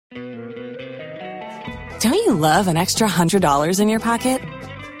Don't you love an extra $100 in your pocket?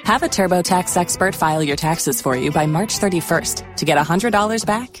 Have a TurboTax expert file your taxes for you by March 31st to get $100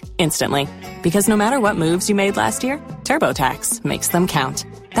 back instantly. Because no matter what moves you made last year, TurboTax makes them count.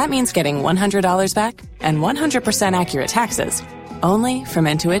 That means getting $100 back and 100% accurate taxes only from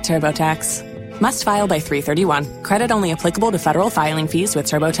Intuit TurboTax. Must file by 3/31. Credit only applicable to federal filing fees with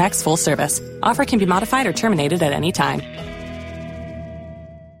TurboTax full service. Offer can be modified or terminated at any time.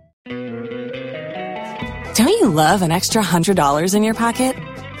 Don't you love an extra $100 in your pocket?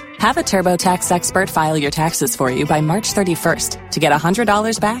 Have a TurboTax expert file your taxes for you by March 31st to get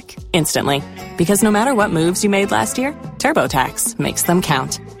 $100 back instantly. Because no matter what moves you made last year, TurboTax makes them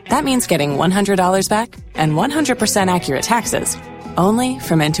count. That means getting $100 back and 100% accurate taxes only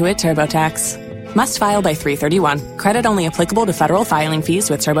from Intuit TurboTax. Must file by 3/31. Credit only applicable to federal filing fees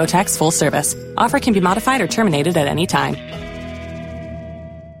with TurboTax full service. Offer can be modified or terminated at any time.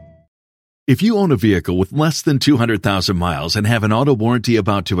 If you own a vehicle with less than 200,000 miles and have an auto warranty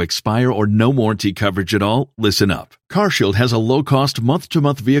about to expire or no warranty coverage at all, listen up. CarShield has a low-cost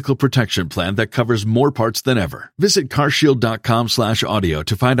month-to-month vehicle protection plan that covers more parts than ever. Visit carshield.com/audio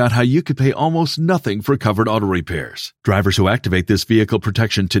to find out how you could pay almost nothing for covered auto repairs. Drivers who activate this vehicle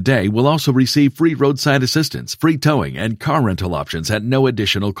protection today will also receive free roadside assistance, free towing, and car rental options at no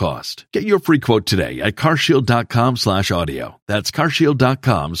additional cost. Get your free quote today at carshield.com/audio. That's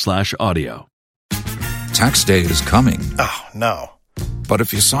carshield.com/audio. Tax day is coming. Oh, no. But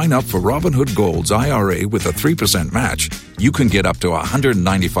if you sign up for Robinhood Gold's IRA with a 3% match, you can get up to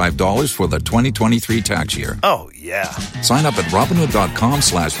 $195 for the 2023 tax year. Oh, yeah. Sign up at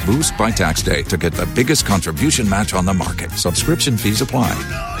Robinhood.com/boost by tax day to get the biggest contribution match on the market. Subscription fees apply.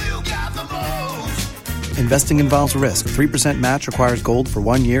 Investing involves risk. 3% match requires gold for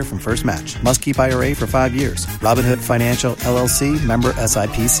 1 year from first match. Must keep IRA for 5 years. Robinhood Financial, LLC, member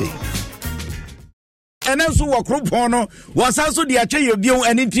SIPC. And also, Wakropono was also the Achayobio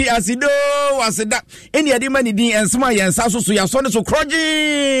and Inti Asido was that any adimani and Smay and Sasso Yason so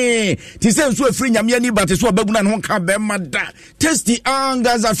crudgy. Tisem so free Yamiani, but it's what Babunan won't come Bemada. Testy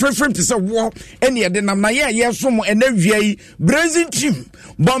angers are free from to war. Any adinamaya, yes, some and every Brazil team.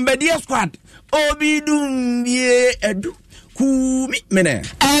 Bombardier squad. Obidum ye edu. Mene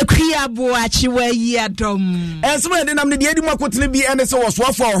Akuaboachi we yadom Esma de nam de edi makotene bi ene se wo so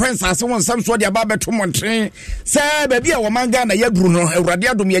afo hwensa ase won sam so de aba beto montre se ba bia wo manga na yaduru no awurade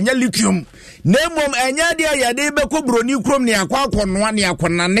adom ye nya lithium nemom enya de ya de be ko broni krom ne akwa akonoa ne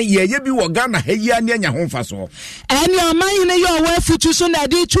akonane ye ye bi wo Ghana hayi ane anya ho faso ene o man ne yo wa futu so na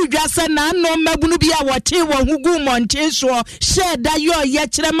de tudwa se na no mabunu bi a wote wo hugu monte so she da yo ye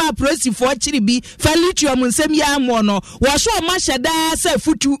kire ma prosifo kire bi fa lithium nsem ya mo no wo so ma sheda se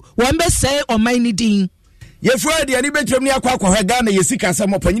futu wo mbe se o man ni din ye Friday ani betwem ni akwa Ghana ye sika se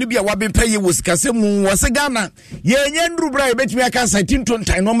mopanyini bi a wabempa ye wo sika se mu wo se Ghana ye nya ndrubra ye betwem aka satin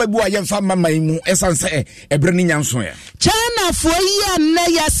tontan no mabu a ye mfa mamai mu esanse ebre ni nyanso ya China fo ye na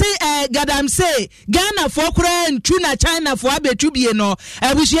ya se gadam se Ghana fo kura ntu na China fo abetu bie no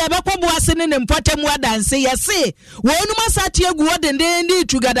abuhia be kwobo ase ne mpotemu adanse ye se wonu masate egu wodende ndi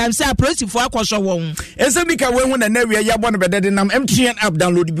tu gadam se aprosi fo akoso won ese bika we hu na nawe ya bɔ no bedede nam MTN app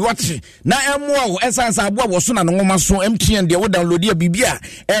download bi wate na emwa wo esanse abo wo so na no ngoma so MTN de wo download ya bibia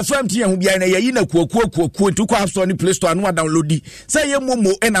so MTN hu bia na yayi na kuokuo ntu ko App Store ni Play Store no download say ye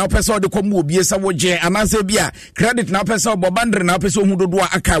momo e na opese de kom obi se wo je anase bia credit na opese obo bandre na opese hu dodo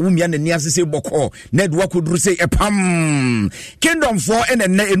aka wumia na ni asese boko na de wakoduru say epam Kingdom for ene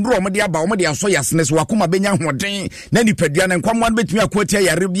na enro mo de aba mo de aso yasne so wakoma benya hoden na nipadua na nkwamwa no betumi akotia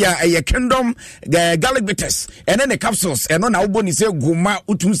yare bia eye Kingdom garlic bitters ene ne capsules eno na wo ni say guma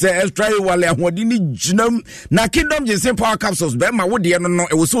utum say extra wale ahodi ni jinam na Kingdom Ginseng Power Capsules be ma wo de no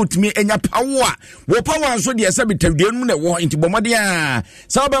e wo so utumi enya power wo power so de ese bitadua mu na wo inti bomode a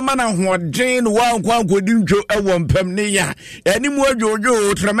sa be ma na hoden wa nkwa nkodi ntwo e wo mpam ne ya eni mu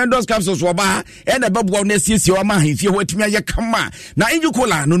adwojo tremendous capsules wo ba e na bebo na siesie wa ma hafie ho atumi aye kama na inju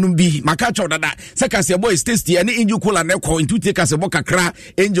cola no bi maka cho dada se kase boy tasty eni inju cola na ko intu te kase bo kakra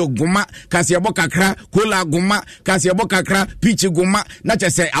enjo guma kase bo kakra cola guma kase bo kakra peach guma na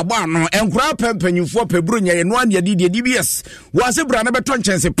chese abo ano enkura pempanyimfo pebru nya no ane de DBS wase bra na beto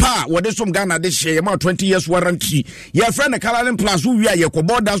nchense pa wode som Ghana de hye ma 20 years warranty ye friend Caroline Plus wi a ye ko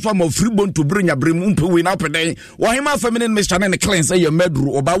border so ma free bone to bring abrim umpe we na peden wo hima feminine mixture na cleanse ye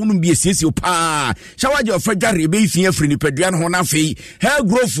medru oba wonu bi esiesie pa shawaje ofadware be ifia free ni padua no na fei hair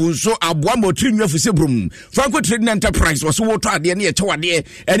growth so aboa mo trinwa fuse brum Franco Trading Enterprise was wo to ade na ye chewade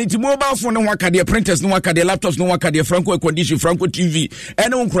and it mobile phone no wakade printers no wakade laptops no wakade Franco condition Franco TV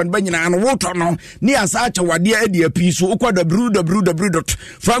ene wonkron ba nyina no wo to no ni asa search wade adi api so ukwa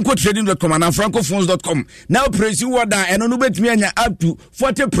www.francotrading.com and francophones.com. Now praise you order and no betumi anya up to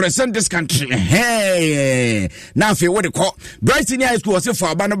 40% discount. Hey. Now fe what they call Bryson High School say for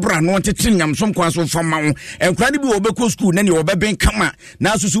abano bra no tete nyam som kwa so fama wo. Enkwani bi obeko school na ne obeben kama.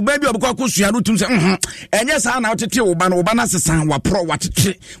 Na susu baby obeko akosua no tum se enye sa na tete wo ba na sesan wa pro wa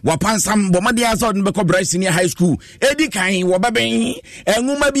tete wa pansam bomade asa no beko Bryson High School. Edi kan wo baben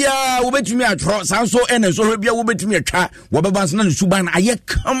enwuma bia wo betumi atro sanso ene so bia wo betumi atwa wo babanso na suban aye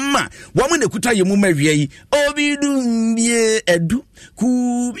kama wo mo nekuta ye mu mawie yi obi dum bie edu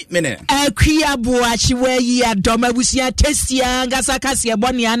ku mene akua boachi wayi adoma busia tesia ngasa kase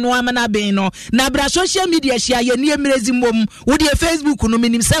bone anu amana ben no na bra social media shia ye ne emerezi mom wo de Facebook no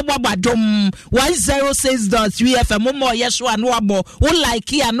minim se bobadom 106.3 FM mo ye so anu abo wo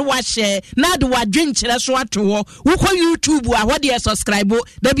like ya no wa share na de wa dwenkyere so ato wo ko YouTube a wo de subscribe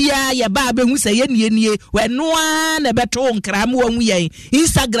da bia ye ba be hu se ye nie weno a na beto nkram wo hu ye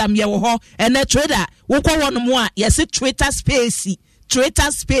Instagram ye wo ho ene Twitter wo ko wono mo a ye se Twitter space e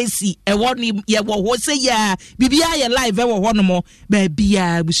won ye wo ho se ya bibia ye live e wo ho no mo ba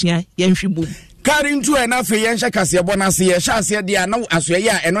bia busia ye nhwebom Karin tu ena fe yen hyakase bonase ye hyase de na asoye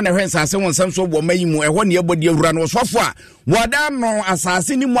a eno na hwensase wonsam so bo mayi mu eho ne ebodi awura no sofo a wada no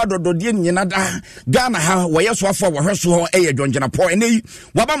asase ni mu adodode nyina da Ghana ha wo ye sofo wo hweso eye Jinapor ene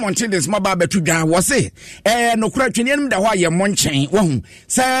waba monte des maba betudwa wo se no kura twene nim da ho aye monchen wo hu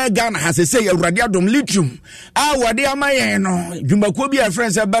se Ghana ha se awurade adom Lithium a wade amaye no dwumako bi a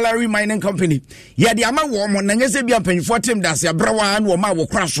friends Bellary Mining Company ye de ama wo mo na nyese bi ampanyfo tem da se abrawa no ma wo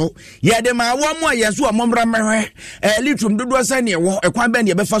kura so ye de ma wo mo yeso amomra mehwe Lithium dodo sane wo ekwan ba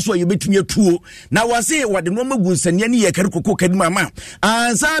ne befa so ye betumi atuo na wo se wade no magu nsane ne ye karikoko kadima ma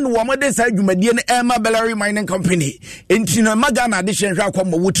ansa no wo mode sa dwumadie ne Emma Bellary Mining Company entino magana de hwenhwe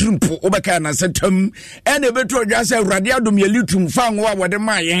akwam wo tirimpo obeka na setam ene beto odwa se awurade adom ye Lithium fanwo a wode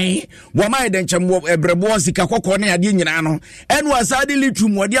ma yen wo ma de nkyem wo ebrebo sika kokko ne ade nyina no ene wasade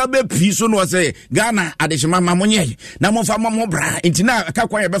Lithium wode abepi so no se Ghana adehima mamonye na mo fa mo bra entina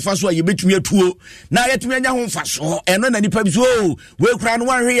akakwa ye befa so ye betumi atuo na yetumi anya ho mfaso eno na nipa bi so we kura no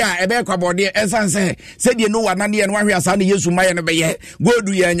wanhwe a ebe kwabode esanse se die no wana ne no wanhwe asa na Yesu maye no beye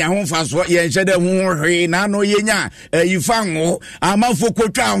godu ye anya ho mfaso ye nhede ho hwe na no ye nya yifanwo amafo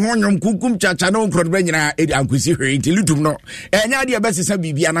kotwa ho nwom kukum chacha na onkro be nyina edi ankwisi hwe Lithium no enya de besesa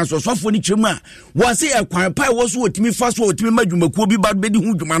bibia na so sofo ni twemu a wo se ekwan pa wo so otimi faso otimi madwumakuo bi ba bedi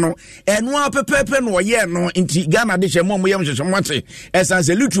hu dwuma no eno apepepe no ye no nti Ghana de hye mo yem hye mwate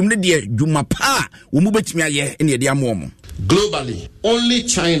esanse Lithium ne de dwuma Globally, only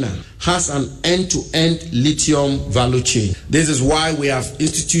China has an end-to-end lithium value chain. This is why we have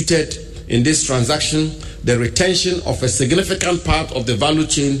instituted in this transaction the retention of a significant part of the value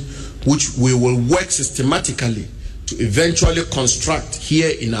chain, which we will work systematically to eventually construct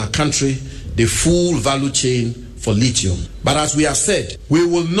here in our country the full value chain for lithium. But as we have said, we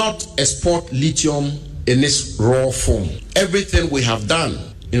will not export lithium in its raw form. Everything we have done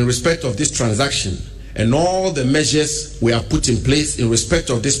in respect of this transaction and all the measures we have put in place in respect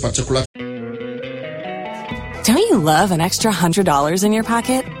of this particular. Don't you love an extra $100 in your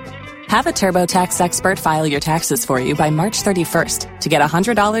pocket? Have a TurboTax expert file your taxes for you by March 31st to get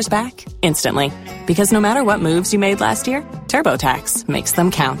 $100 back instantly. Because no matter what moves you made last year, TurboTax makes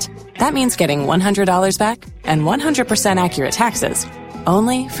them count. That means getting $100 back and 100% accurate taxes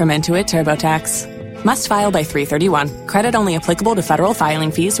only from Intuit TurboTax. Must file by 3/31. Credit only applicable to federal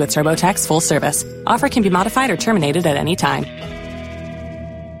filing fees with TurboTax full service. Offer can be modified or terminated at any time.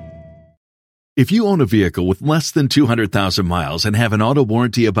 If you own a vehicle with less than 200,000 miles and have an auto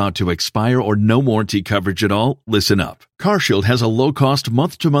warranty about to expire or no warranty coverage at all, listen up. CarShield has a low-cost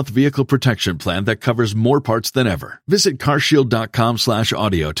month-to-month vehicle protection plan that covers more parts than ever. Visit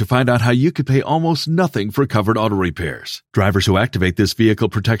carshield.com/audio to find out how you could pay almost nothing for covered auto repairs. Drivers who activate this vehicle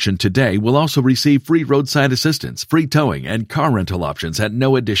protection today will also receive free roadside assistance, free towing, and car rental options at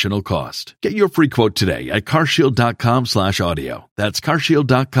no additional cost. Get your free quote today at carshield.com/audio. That's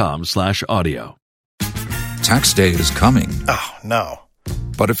carshield.com/audio. Tax day is coming. Oh, no.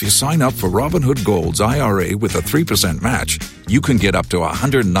 But if you sign up for Robinhood Gold's IRA with a 3% match, you can get up to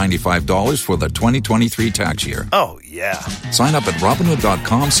 $195 for the 2023 tax year. Oh, yeah. Sign up at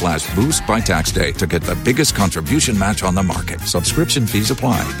Robinhood.com/boost by tax day to get the biggest contribution match on the market. Subscription fees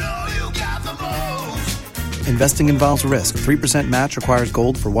apply. Investing involves risk. 3% match requires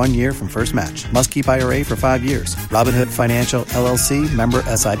gold for 1 year from first match. Must keep IRA for 5 years. Robinhood Financial, LLC, member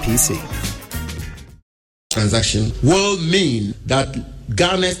SIPC. transaction will mean that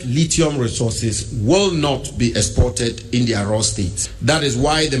Ghana's lithium resources will not be exported in their raw state. That is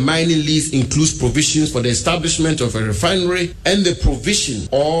why the mining lease includes provisions for the establishment of a refinery and the provision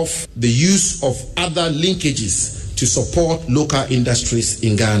of the use of other linkages to support local industries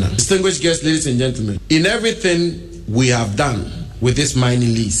in Ghana. Distinguished guests, ladies and gentlemen, in everything we have done with this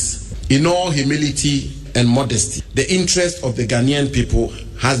mining lease, in all humility and modesty, the interest of the Ghanaian people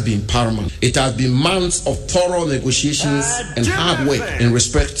has been paramount. It has been months of thorough negotiations and hard work in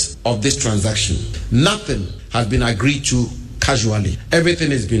respect of this transaction. Nothing has been agreed to casually.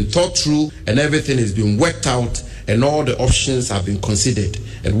 Everything has been thought through and everything has been worked out and all the options have been considered.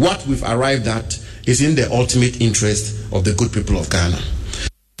 And what we've arrived at is in the ultimate interest of the good people of Ghana.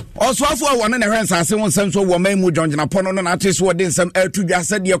 Also, for one and a half, I say one sense of woman who joined upon an artist who did some air to just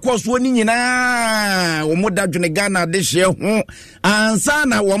said, of course, one in or more than Ghana this year, and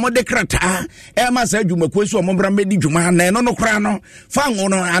Sana, one more decreta. Emma said, you may question Mombra Medi Juman, and no crano, found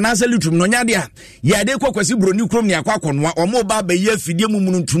on an answer to Nonadia. Ya de Quaquasi Brunu Cromia Quacon, or more Baba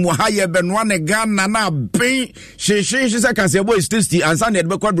Yefidium to Mohaya Benwana Ghana, Bay, she's a Cassia boy, Stisty, and Sunday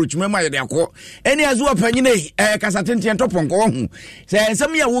Bequadruch, Mama Yako. Any as well, Penny, Casatinti and Topon, say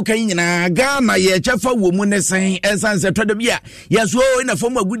some year na Ghana ye chefa wo mu ne sen esanse todo bia yeso in a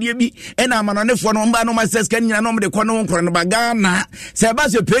form of good ye bi and amanone fo no mba no masses kan nyina no mde kono nkro no ba Ghana se ba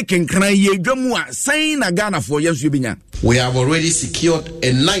se pekin kran ye dwamu a sen na Ghana for yeso binya. We have already secured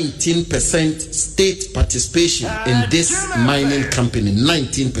a 19% state participation in this mining company,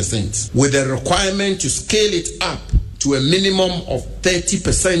 19%, with a requirement to scale it up to a minimum of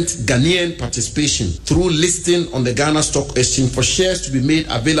 30% Ghanaian participation through listing on the Ghana Stock Exchange for shares to be made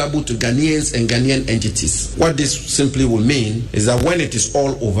available to Ghanaians and Ghanaian entities. What this simply will mean is that when it is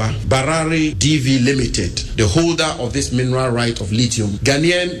all over, Bellary DV Limited, the holder of this mineral right of lithium,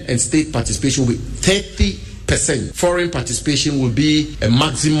 Ghanaian and state participation will be 30%. Foreign participation will be a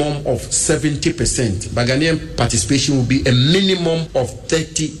maximum of 70%, but Ghanaian participation will be a minimum of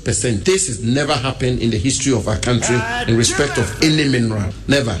 30%. This has never happened in the history of our country in respect of any mineral.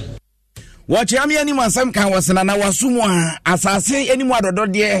 Never. Watch Yami anyone some can was na wasumwa asase anyone do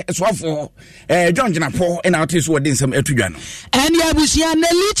de swafo John Jinapor and artist wording some etudwano and ya busia na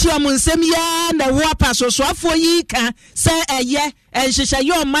lithium nsem ya na wo paso swafo yi ka se eye enhyehyɛ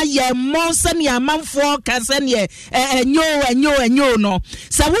yo ma ye monsa ne amanfo ka se ne enyo no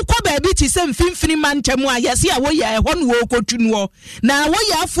sa wokɔ ba bi ti se mfimfini mantemu a yɛse a wo yɛ hɔ no wo kotu no na wo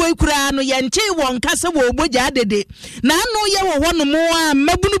yɛ afo ekura no yɛ nche won ka se wo bogya dede na no yɛ wo hɔ no mo a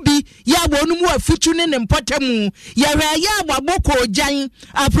mabunu bi ya wonu mu afutu ne mpɔtamu yɛhwɛ yɛ ababoko gyan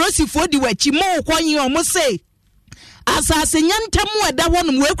aprosifo di wachi mo kwanyi o mo se asase nyantamu eda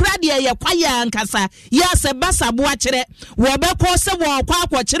wonum we kura de ye kwaya ankasa ya se basabo a kire wo beko se wo kwa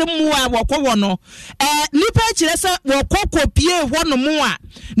akokire mu a wo kwo no nipa kire se wo kokopie honum a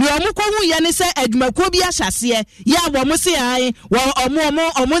ne omukwo hu ye ne se adwumako bi ahyase ya wo mo se ai wo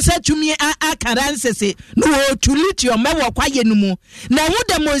omo se tumi akara nsese no lithium me wo kwaye no mu na hu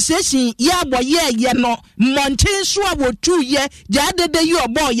demonstration ya boye no monten so a wo tu ye jadede yi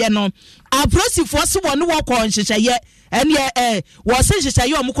obo ye no aprosifo se wo ne wo ko nhyehyeye ene wo se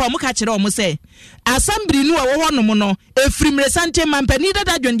nhyehyeye omukọ omuka kire omu se assembly nu wo honom no efrimre sante mampani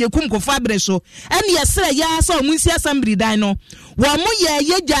dada dwonje kum ko fabre so ene yesere ya sa omunsi assembly dan no wo mo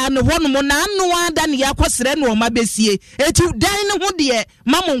ye gya no honom na anu ada ne yakosere no ma besie eti dan ne ho de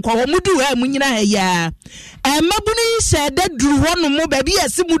mamo nkọ wo mudu ha munyina ha ya mabunu yi shede duru honom ba bi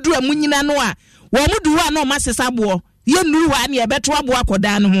yesi mudu ha munyina no a wo mudu ha no masesabo ye nuru ha ne ebeto abo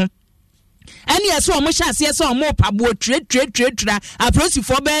akoda no ho ani eso omo hyase eso omo pabo tre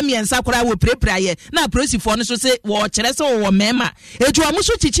aprosifo ba miensa kora wo prepraye na aprosifo no so se wo kire se wo mema etu omo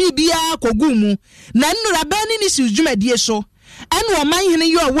so chichi bia kogumu na nnura ba ni si dwumadie so ene o man hene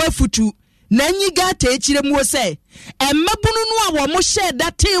yo wa futu na nyiga ta ekire mu se emmabunu no a wo mo hye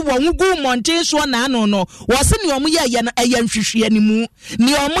date wo ngugu monten so na ano no wo se ne omo ye no eya nhwehwe animu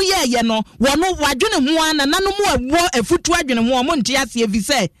ne omo ye no wo no wadwene ho ana nano mu awo afutu adwene ho omo nte ase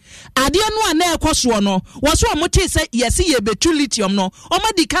evise ade no a na ekoso no wo so omo te se yesi ye betu lithium no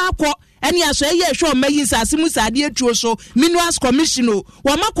omo dika akọ eni aso ye hwe omayi nsase mu sade etuo so minerals commission o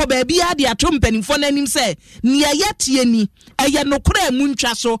wo makọ ba bia de atom panimfo nanim se ne yetie ni eye nokora mu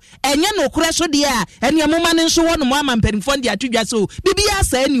ntwa so enye nokora so de a eni amoma ne nso wo no ama panimfo de atudwa so bibia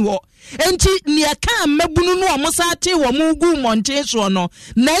asa ani wo enti ne ka mabunu no omosate wo mu gu monte so no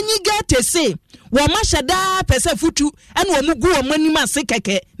na nyiga tese wo mashada pese futu ene wo mu gu wo manim ase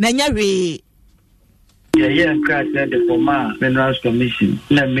keke na nya hwe Yeah, crash the former Minerals Commission,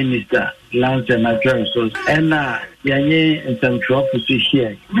 the minister. lands and natural resources. And yanye and some crop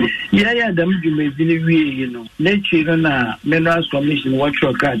here. Yeah, the medium, nature na minerals commission watch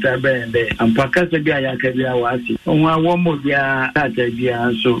your cat and Pacasa Biaka wasi. One more bia cat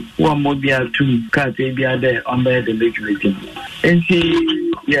so one more bia two cat there on the medium. And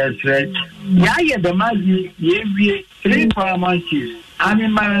see, yes, right. Yeah, the magic, yeah, 3 paramount.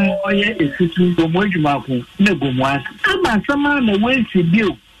 Anima oye efitu gomoju maku na gomwa ama sama na wensi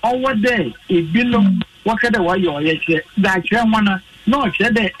bio over there ebino wakada wa yo ye che da kire nwana no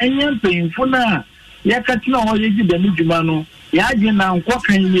che de enye mpemfo na yakati na oye ji da nujuma no ya je na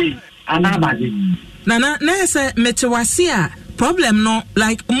nkwokan ye anabade na ese metewase a problem no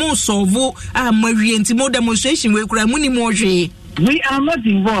like mo solve a mawie nti mo demonstration we kura muni mo hwe. We are not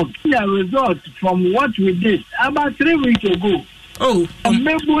involved. The result from what we did about 3 weeks ago. Oh,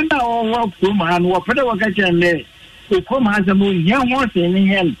 maybe now work from and what for the work at there. To come as a moon, young ones in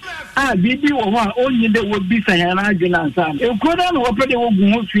him. Bibi or only there would be saying an argument. You couldn't open the wood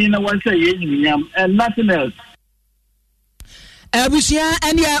between one saying and nothing else. Abusia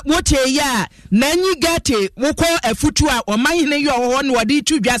ania wote ya nanyi gate woko afutu a omahene yo ho no wade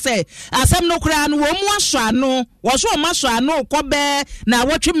tudwa se asem no kura no wo mu aso ano wo so maso ano kobe na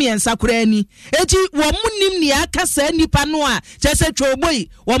wotwe miensa kura ani eti wo munim ni akasa nipa no a chese twoboi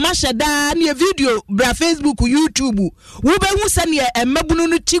wo maheda na video bra Facebook YouTube wo be hu se ne emabunu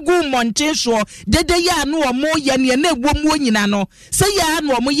no tigu monte so dede ya no wo mo ye ne na egwo mu onyina no se ya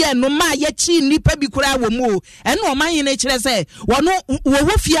no wo ye no ma ye chi nipa bi kura wo mu ene omahene kire se wono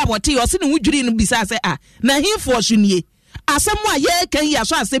wo fia bote yo se ne wudwiri no bisa se na hifo so nie asem a ye kan ya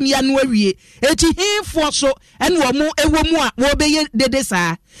so asem ya no awie eti hifo so ene wo mu ewo mu a wo be ye dede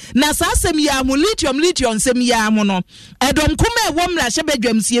saa na saa asem ya mu lithium sem ya mu no edom kuma ewo mra hye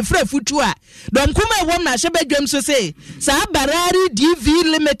badwam sie fra futu a dom kuma ewo mra hye badwam so se saa Bellary DV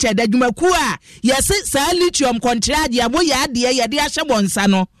Limited adwumaku a yese saa lithium contract ya bo ya de ye de ahye bonsa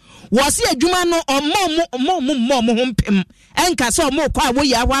no wasi adwuma no ommo hompem enka se ommo kwa wo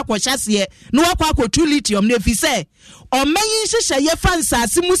ya wa akohyase no akwa akotu lithium na efise omanyin hyehyɛ ye fansa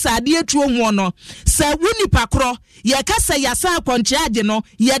asimu sade etuo ho no se wuni pakro ye kasa yasa akoncheage no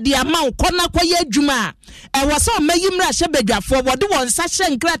ye de ama ukona kwa ye adwuma ewo se omanyin mra hye badwafo wode won sa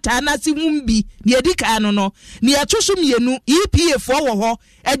hye nkrata na si humbi ne edika no no ne atoso mienu EPA fo wo ho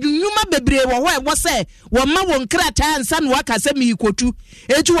adwuma bebre wo ho ewo se wo ma won nkrata ansa no akasa mi kotu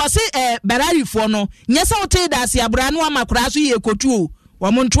etu wo se Bellary fo no nyesa wote da se abra no amakura so ye kotu o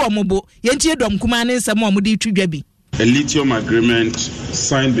wo mo nto omobo ye ntie dom kuma ne nsem o mo de twidwa bi. A lithium agreement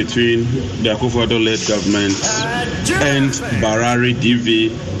signed between the Akufo-Addo-led government and Bellary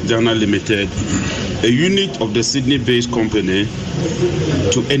DV Ghana Limited, a unit of the Sydney-based company,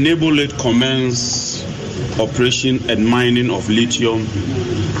 to enable it commence operation and mining of lithium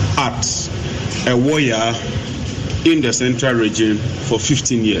at Ewoya in the central region for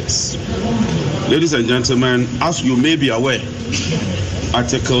 15 years. Ladies and gentlemen, as you may be aware,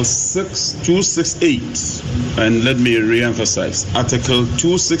 Article 268, and let me re-emphasize, Article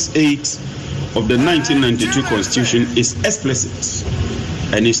 268 of the 1992 Constitution is explicit,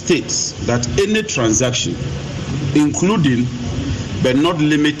 and it states that any transaction, including but not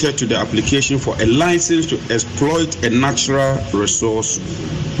limited to the application for a license to exploit a natural resource,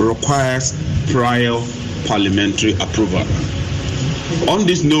 requires prior parliamentary approval. On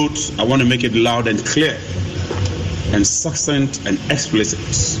this note, I want to make it loud and clear and succinct and explicit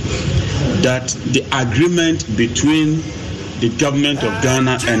that the agreement between the government of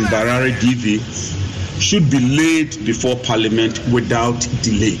Ghana and Bellary DV should be laid before Parliament without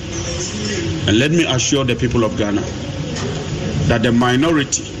delay. And let me assure the people of Ghana that the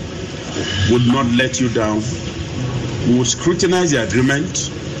minority would not let you down. We will scrutinize the agreement.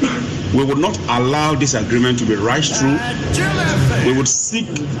 We will not allow this agreement to be rushed through. We would seek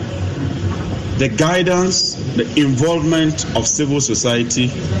the guidance, the involvement of civil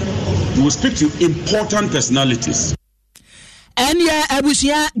society. We will speak to important personalities. And ya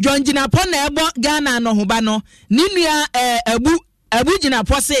abusia John Jinapor na ebo Ghana no hoba no ninua abu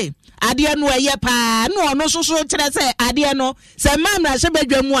Jinapor se ade no eye pa no ono soso kire se ade no se mamra hye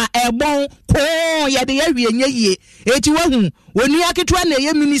badwamu a ebon ko ye de yawie nyeyie eti wahu onua ketwa na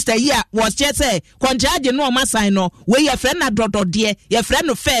ye minister yi a wo che se contract no ma sign no we ye frɛ na dodode ye frɛ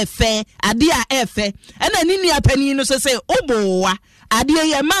no fefe ade a efe ena ninua pani no se obowa adeɛ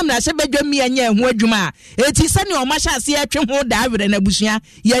yɛ mam na sɛ bɛdwa mi anya ho adwuma eti sɛ ne ɔma hyase atwe ho da awere na busua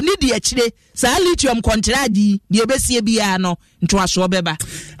yɛ ne de akyire saa lithium contract de ebesie bia no ntoaso bɛba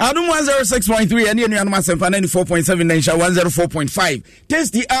adum 106.3 and nuanom asempa 94.7 nensha 104.5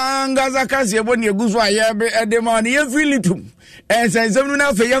 tasty angaza kasi eboni eguzo ayebe edema ne free lithium ensensem no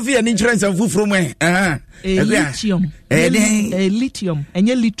na fe yafe ya ni kyerensem fufuro mu lithium lithium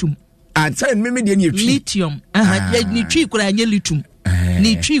enye lithium atsa mmemme de ne lithium ni twi kura enye lithium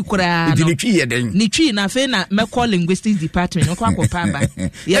ni twi kura no ni twi yeden ni twi na fe na medical linguistics department no kwa kopa ba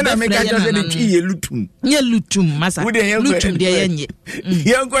ye na meka just ni twi ye lutum nye lutum masa lutum de yenye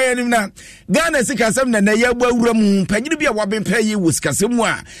yenko yenim na Ghana sikasem na ye gba awura mu panyini bia wabempa ye wo sikasem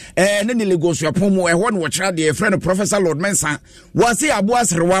a ne ne Lagos yapom ho no wo kira de friend Professor Lord Mensa wase abo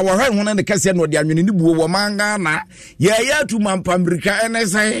asrewa wo hwan ho ne kase no de anwene ni buo wo manga na ye ya tuma mpamrika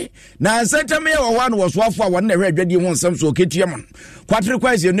NSA na setame ye wo hwan wo soafo a won na hwe adwade ho nsem so oketiam kwatre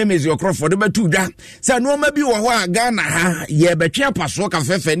kwase ne mezi okrofo de batu dwa se no ma bi wo ho a Ghana ha ye betwe apaso ka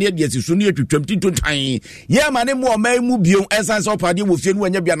fefe ne de asisu ne atwatwam titotan ye ma ne mo ma mu bio esan so pade wo fie no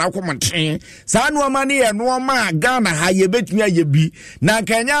anya bia na akomonten saa no ma ne ye no ma Ghana ha ye betumi aye bi na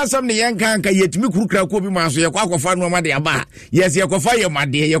kanya asem ne yen kan ka yetumi kurukra ko bi ma so ye kwa akofa no ma de aba yes ye kofa ye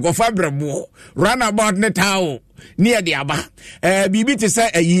made ye kofa brebo run about ne tawo near the aba bibi te say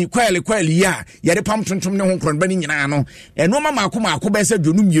ayi kwali ya yade pam tontom ne ho nkron ba ni nyina no eno mama akoma be se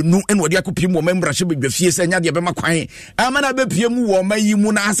dwonu mienu ene wode akopiem wo membra hye bedwafie se nya de be makwan amana be pie mu wo mayi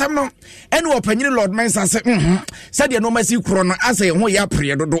mu na asam no ene wo panyine Lord Mensa se se de no masi kro no ase ho ya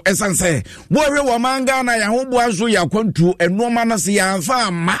pre dodo esanse wo hwe wo manga na ya ho boazo ya kwantu eno ma no se ya mfa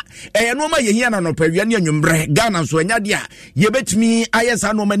ama eno ma ye hia na no pawia ne anwumbre Ghana so anya de a ye betimi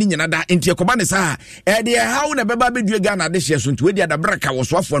ayesa no ma ni nyina da enti ekoba ne sa de how na beba bedue Ghana de hye so nti we de adabraka wo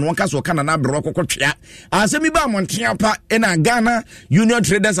so afo no wonka so kana na abro kokotwea asemi ba monten pa ena Ghana Union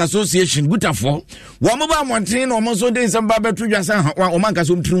Traders Association gutafo wo mo ba monten no mo so de nsamba betu dwasa o manka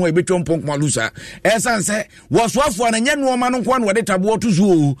so mtru e betwo mponkoma lusa esanse wo so afo na nya no ma no nko na wo de tabo to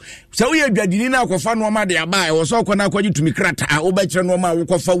zo se wo ye dwadini na akofa no ma de aba e wo so akona akwaji tumi krata wo ba kire no ma wo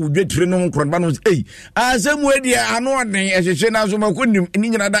kofa wo dwetire no nkron ba no asemu e de ano oden ehhehye na so makonim ni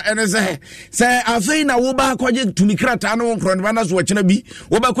nyina da ene se afei na wo ba akwaji tumi krata no nkron ba na so wachina bi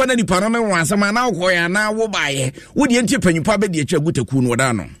wo ba kwa na ni pano no wansama na wo ya na wo ba ye wo de enti panyipa ba de agutaku no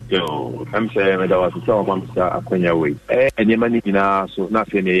da no yo am say me da wa so ma msa akwanya we enema ni nyina so na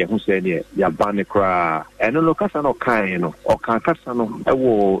fe ne ye hu se ne ya ba ne kra eno no kasa no kan no o kan kasa no e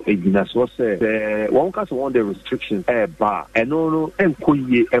wo egina so se won kasa won the restrictions ba eno no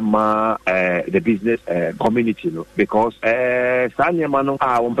enkoye ema the business community no because sanyema no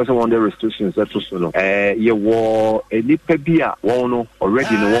won person won the restrictions that so no ye wo enipa bia won no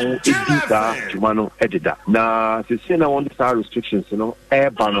already no won edita juma no edida na se na won the restrictions no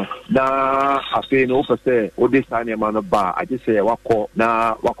ba no na afi no say o de sanyema no ba I just say wako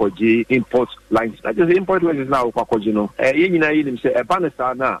na wako ji import lines I just import lines now wako ji no ye nyina yi nim say ba na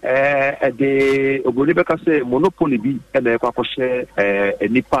sa na de ogoni beka say monopoly bi na wako share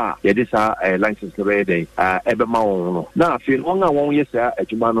enipa ye de sa license no be dey ebe ma won no na afi won a won yes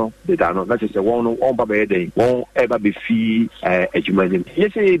adwuma no de da no na say won no won ba be dey won eba be fi adwuma nim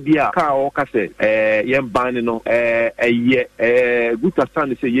yes e bia ka o ka say ye ban no ye guta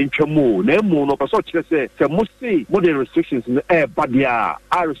stand say ye ntwamu na emu no so kire say mo say modern restrictions no ba dia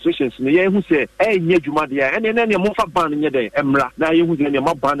restrictions no ye hu say nye adwuma dia ene ne mo fa ban nye dey emra na ye hu say ne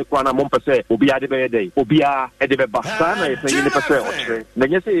mo ban kwa na mo pese obi ade be dey obi a ede be ba sa na ye say ne pese o kire na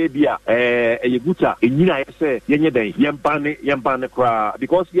nye say e bia ye guta enyina ye say ye nye dey ye ban kwa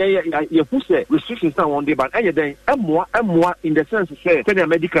because ye hu say restrictions na won dey ban enye dey emwa in the sense say the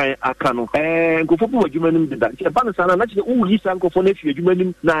medical akano nkofo bu adwuma nim da che ban sa na che u yi sa nkofo na fi adwuma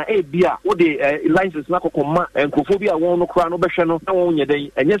nim na e bia wo de license na kokoma nkofo bia won no kra no behwe no na won nye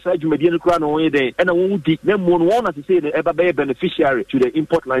dey enye sa adwuma die no kra no won ye dey na won di na mo no won na say the eba be beneficiary to the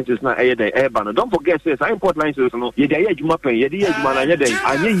import licenses na e dey e ban. Don't forget say import licenses no ye dey adwuma pen ye dey adwuma na nye dey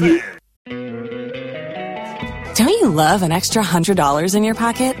anye ye. Don't you love an extra $100 in your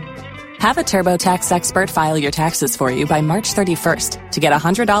pocket? Have a TurboTax expert file your taxes for you by March 31st to get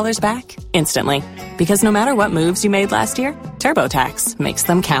 $100 back instantly. Because no matter what moves you made last year, TurboTax makes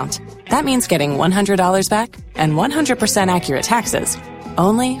them count. That means getting $100 back and 100% accurate taxes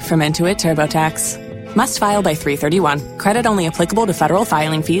only from Intuit TurboTax. Must file by 3/31. Credit only applicable to federal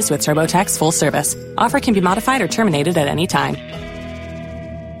filing fees with TurboTax full service. Offer can be modified or terminated at any time.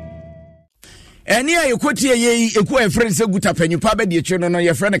 Eni a yekoti ye eku e friend se guta panyupa be de no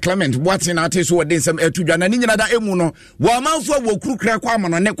ye friend Clement Watson ate so wode nsem atudwa na ni nyina da emu no wo manfo wo kurukra kwa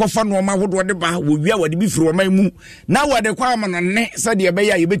amano ne kofa no ma hodo de ba wo wia wode bi firi wo man mu na wode kwa amano ne sade be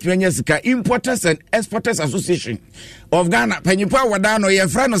ya ye betumi anya sika Importers and Exporters Association of Ghana panyupa wada no ye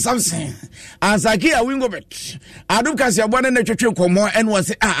friend Samson Asaki a Wingobet adum kasi abone na twetwe komo en wo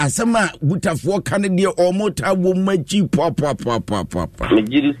se asema gutafo kan de omota wo maji pop me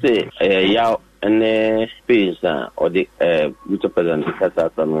giri se ya and space or the president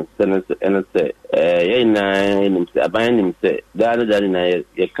Kasa from Senator and say I bind him say that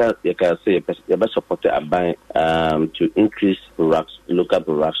you can say you best support a bind to increase local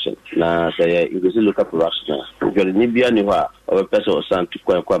production. Now say you can see local production. If you're Libya or a person or some to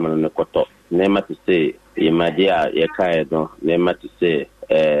come on the quarter, name to say Imadia Yakaino, name to say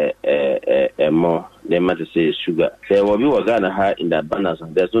more, they might say sugar. There will be Ghana high in the abundance.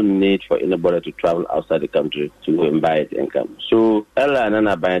 There's no need for anybody to travel outside the country to go and buy it and come. So, Ella and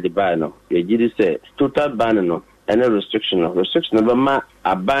Anna buy the buy no. You did say total ban no. Any restriction but ma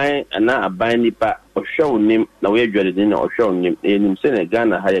a buy and not a buy nipa or show name. Now we're dreading or show name. In saying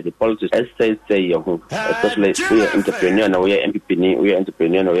Ghana higher the politics. Say your home, especially we are entrepreneur. Now we are MPP. We are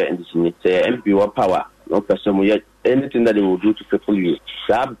entrepreneur. Now we are industry. Say MP what power. No person will yet anything that they will do to cripple you.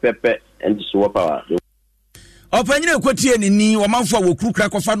 Sab pepper and the swap power. Opanyine kwotie ni womanfo wo kurukra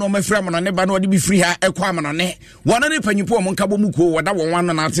kofa no mafira mo ne ba no de bi free ha ekwa mo ne wona ne panyupo mo nkabo muko woda won wan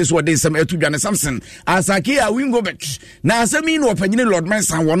na ate so de sem atudwane Samson Asaki a Wingobet na asemi no opanyine Lord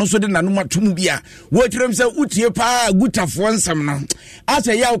Mensan wono so de nanu matum bia wo kirem se utie pa gutafo nsem no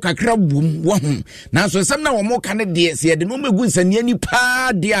ase ya ukakra bum wo hu na so sem na wo mo ka ne de se de no megu nsania ni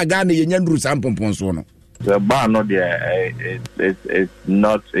pa de aga na yenya nduru sampompon so no. The ban no there it's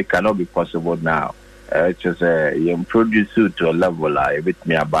not, it cannot be possible now. Just you produce to a level like bit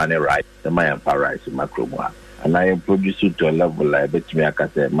me a banner right, the my rice in macroma, and I produce to a level like bit me a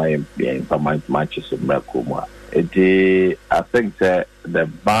case my matches in macroma. I think that the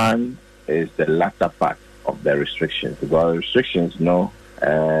ban is the latter part of the restrictions. Because restrictions no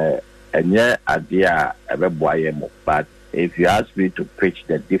and yeah idea but if you ask me to preach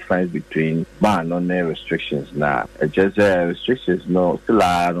the difference between ban on the restrictions now, just restrictions no still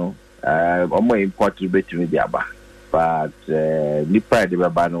are no more important between the aba, but nipa the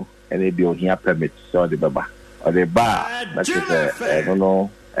baba no and they be on here permit so the baba or the bar that is I don't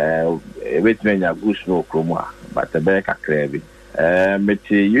know between your goose no chroma but the back a crabby but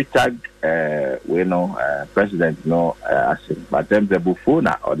you tag we know president no but them the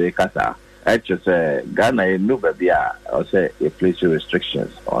buffona or the casa. I just Ghana no baby or say a place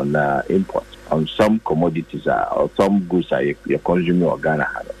restrictions on imports on some commodities or some goods you're consuming or Ghana.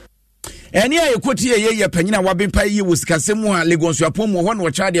 Eni a yekoti ye panyina wabempa yi wusikasemu a Lagos apomo ho no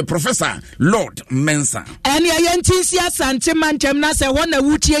chade Professor Lord Mensa. Eni a yentinsi asante mantem na se ho na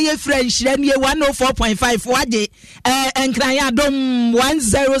wutie ye French re ne 104.5 wade enkran ya dom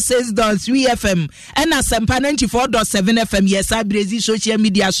 106.3 FM ena sempa 94.7 FM yes abrezi social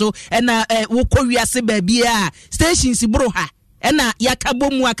media so ena wokowiase ba bia stations bro ha ena yakabo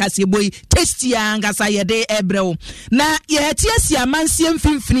mu akaseboyi testi angasa yede ebrew na yetiasi amansie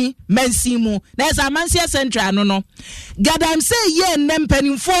mfimfini mansimu na esa amansie central no gadam say ye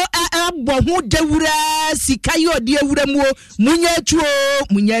nempanimfo abohu dewura sikayo de ewura mu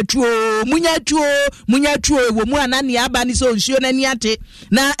munyatuo wo mu anani abani so nsuo nani ate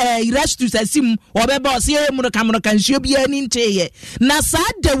na restu sasim obeba ose mu kamro kan nsuo bia ni nteye na sa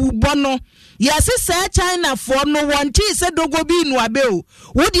dawu bono yes say China for no one tea say dogo bi no abeo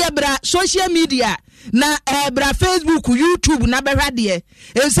wo de bra social media na bra Facebook YouTube na behwade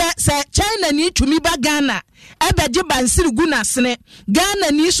e say China ni tumi ba Ghana ebeje bansiri gunasene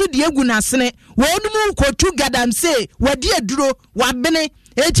Ghana ni so de gunasene wonum kotu gadam say wadi aduro wabene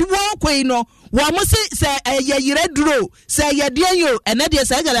eti wo kwei no wa mo se yeyire duro se yede yo ene de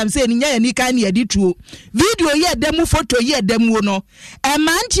se gadam say ni nya ni kan yedi tuo video ye demu photo ye demu no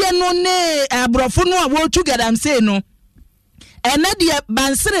mantie no ne abrofo no a wo tu gadam say no ene de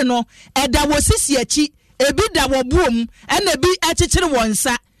bansere no eda wo sisi achi ebi da wo buom ene bi akekere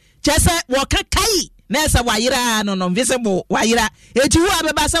wonsa chese wo kakai nesa wayira no visible wayira eti hu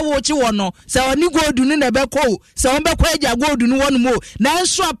abeba se wo chi wo no se oni godu ni na beko se on beko aja godu ni wonu mo na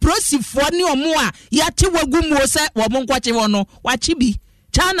nso aprosifo ni omo a yate wagumu se wo mo nkwache wo no wachi bi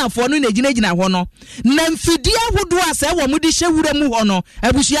China for no na ho no na mfidie ahodo a se wo mo di hyewura mu ho no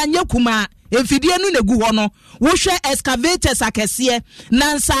abusua nya kuma mfidie no na gu ho no wo hwe excavators akese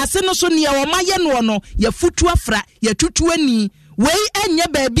na nsase no so ne wo maye no no ya futu afra ya tutu ani wei enye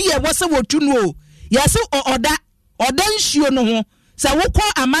ba bi e wo se wotu no yes oda nsuo no ho sɛ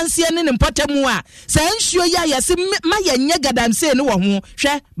wokɔ amanseɛ ne ne mpɔtamu a sɛ nsuo yi a yɛse ma yɛnyɛ gadamsee ne wɔ ho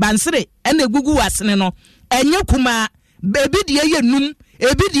hwɛ bansere ɛna egugu wasene no ɛnyɛ kuma ebi deɛ yɛ num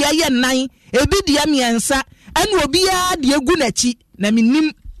ebi deɛ yɛ nan ebi deɛ miɛnsa ɛna obiara deɛ gu n'akyi na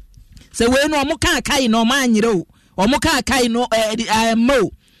menim sɛ wei no ɔmo ka kai no ɔmo anyere o ɔmo ka kai no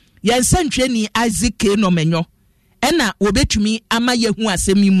mo yɛnsa ntwɛni azike no menyo ɛna obetumi ama yehu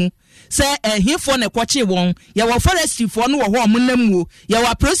asɛm mu sɛ ehifo ne kɔkye wɔn yɛwɔ forestryfo no wɔ hɔ ɔmo namuo yɛwɔ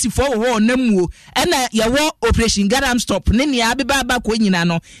aprosifo wɔ hɔ namuo ɛna yɛwɔ operation garam stop ne nea abeba aba kɔ nyina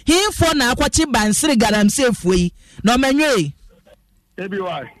no hifo na akɔkye bansere garam sefo yi no menyo ebi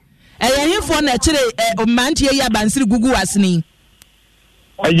why hifo na kyere mantie ya bansere gugu asene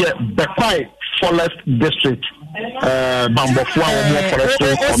Bekwai Forest District Bambofua Omo Forest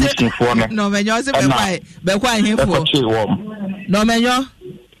Commission for no menyo se Bekwai hifo no menyo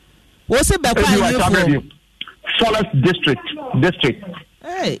wo se Bekwai hifo Forest District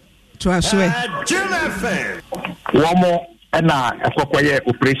hey to aswe womo na akwaye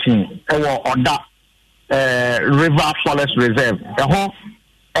operation ewo oda River Forest Reserve eho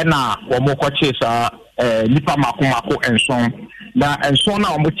na womo kwache sa nipa makomako enson na enson na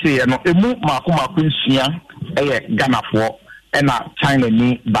omotie no emu makomako nsia Ghana na China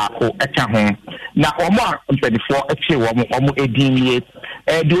ni baako eka ho na omo a mpedifo eche omo edinye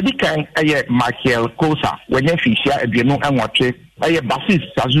de odi kan Michael Kosa wenye fishia aduenu enwotwe Basis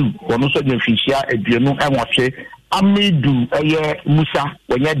Sazu wono so de fishia aduenu enwotwe Amidu Musa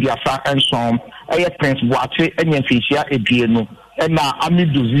wenye diasa enson Prince Boache enye fishia aduenu na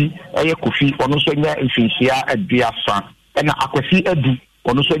Amiduzi Kofi wono so nya fishia aduasa na Akwasi Edu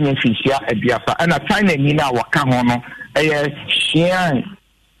wono so nya fishia aduasa na China ni na waka ho no Xian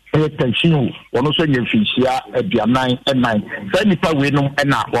tension wono so nya fishia aduanan sɛ nipa we no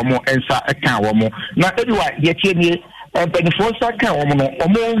na womo ensa eka womo na anyway ye tie benefits kan womo no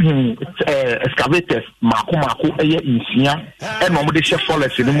omo excavators mako nsia na omo de chef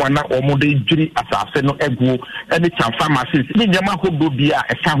forest no mo na omo de dwiri asase no egu any chan pharmacies ni nyama hodo bia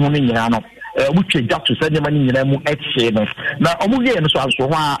eka ho no nyina no wutwe jato sɛ nyama ni nyina mu eche no na omo ye no so anso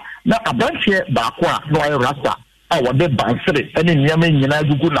ho a na abantie baako a no ay rasta a wode bansere ene nyama nyina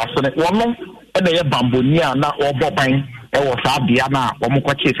gugu na so ne wono ene ye bambonia na oboban ewo saa bia na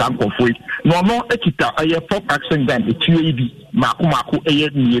omukwache saa nkofoi no no ekita pop action gun etie bi mako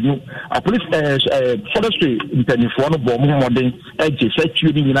mienu a police forestry internifo no bo mo modern eje sa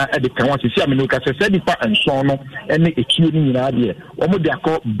tue ni nyina de kan wase sia me no ka se dipa enson no ene etie ni nyina de omo de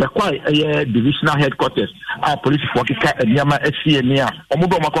akọ Bekwai divisional headquarters a police for kika eniama esie ni a omo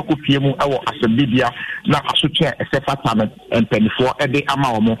do makọ pie mu ewo asebibia na asotwe esefa tame internifo de ama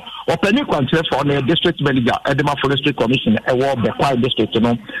omo opani kwantre for the district manager edema forestry commission ewo Bekwai district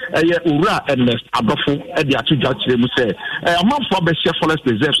no ura Ernest Adofo de atuja kire mu se amanfo be share forest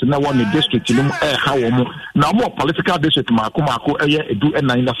reserves na won the district no ha wo mu na mo political district mako edu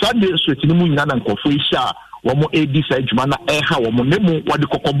enan na sa district no mu nyina na nkofo isha wo mo edi sa adwuma na ha wo mo nemu wode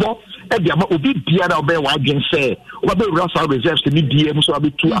kokobo de ama obi biara obe wa adwen se obe rural reserves ni die mu so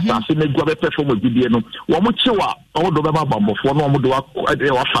abetu asase na gu perform agudie no wo mo chewa wo do be ma bambofo no wo do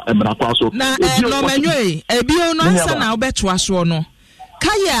wa fa emra kwa so na no manwe ebio no ansa na obeto aso no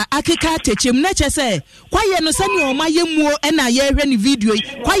kaya akeka techem na chese kwaye no sani o mayemuo na ye hwe ni video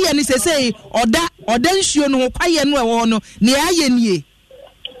kwaye ni sese oda nsuo no kwaye no ewo no ne aye nie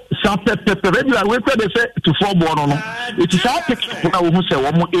sa pepe regular we pede se to for born no it is our pick na wo hu se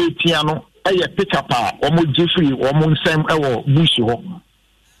wo mo 18 no pick up a wo mo jeffrey wo mo nsem ewo bush ho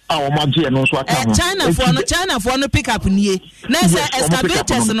a wo ma je no so aka ho China for no pick up nie na se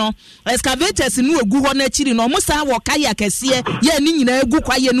excavators no egu ho na chiri no mo sa wo kaya kese ye ni nyina egu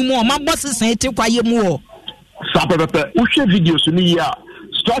kwaye no mu o ma bosesen te kwaye mu o sa pepe wo hwe videos ni ya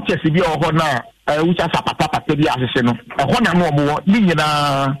structures bi o ho na ucha sapata bi asese no ho na no mo ni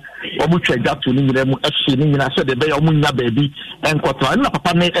nyina omu twa to ni nyina mu ehye ni nyina se de be omu nya baabi enkotra na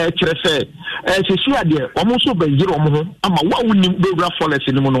papa ne kire se sesi ade omu so be yire omu ho ama wa woni be wura forest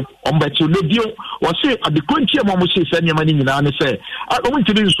ni mu no omba ti le bio wo se ade konti e mo se se nyama ni nyina ne se omu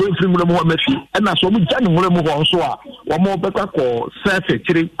ntiri nso efiri mu mo mafi na so omu gya ni mu ho nso a wo mo be kwa ko se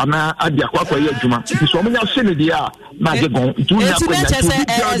tiri ana ade akwa ye adwuma ti so omu nya se ne dia na je gon tu nya ko nya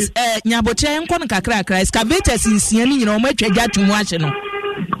nyabotre nkon kakra excavators nsia ni nyina omu atwa gya to mu ahye no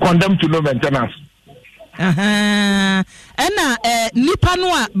condemned to no maintenance. Ena nipa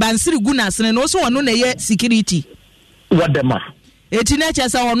no a bansiri gu na sene no so wono na ye security. What them are? Eti na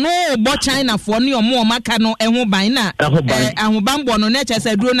chese ono bo China fo ne omo maka no eho ban na ahobanbo no na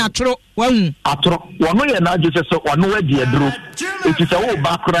chese duro na tro wahu. Atro wono ye na je se wono wadi aduro. Eti se wo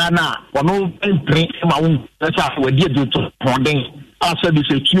bakra na wono entry ma wo sa wadi aduro to honden. asa bi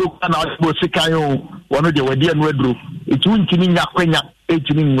se tuo na o sikan o wono de wadi anu aduro etu ntimi nya kwanya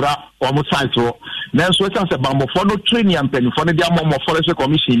etimi nwura o mo site o na so e se bambofo no training ampanifo no de ammo forest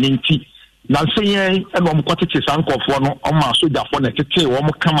commission ni nti na nsenye e no mo kwatete sankofo no o ma sojafo na tete wo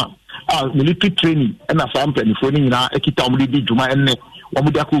mo kama military training na ampanifo ni nyina ekita mo di djuma enne wo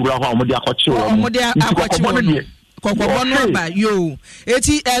mo de akowura ho mo de akɔche wo mo kokwo no ba yo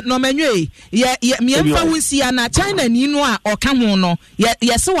eti no manwe ye miemfa wusia na China ni no a oka ho no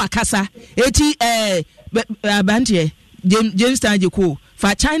ye se wakasa eti abantie James Tajeko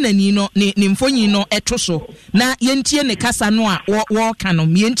fa China ni no ni mfonyi no etoso na yentie ne kasa no a wo ka no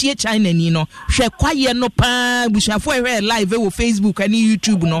mientie China ni no hwe kwaye no pa bushafo ehwe live wo Facebook ani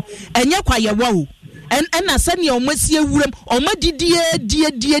YouTube no enye kwaye wo en na sane omasie wuram omadidie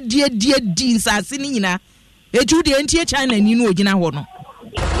sase ni nyina eju de entie China ni no ogina ho no.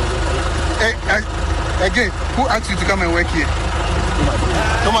 Again, who asked you to come and work here?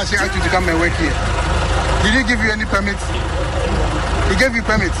 Thomas asked you to come and work here. Did he give you any permits? He gave you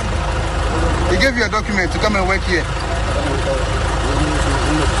permits. He gave you a document to come and work here.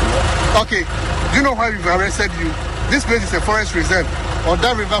 Okay. Do you know why we've arrested you? This place is a forest reserve, or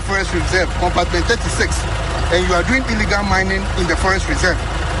that river forest reserve, compartment 36, and you are doing illegal mining in the forest reserve.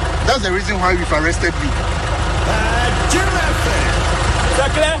 That's the reason why we've arrested you.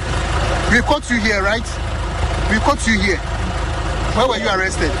 We caught you here, right? We caught you here. Where were you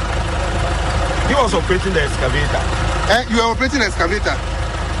arrested? He was operating the excavator. You were operating the excavator?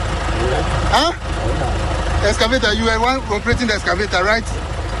 Huh? Excavator, you were one operating the excavator, right?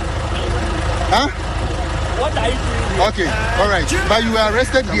 Huh? What are you doing? Okay, all right. But you were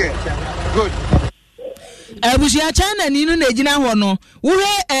arrested here. Good. Bushia China ni no ejina ho no. Wo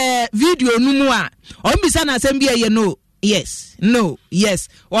video no mu a, ombisa na asem bia ye no. Yes, no, yes.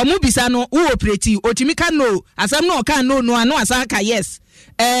 Omu bisa no wo operate otimi ka no. Asem no ka no anu asa ka yes.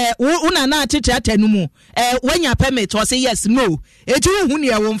 Una na tete atanu mu. Wanya permit o say yes, no. Eji hu ne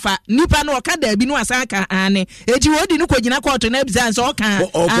wo mfa. Nipa no ka da bi no asa ka ane. Eji wodi no kogina court na bisa so ka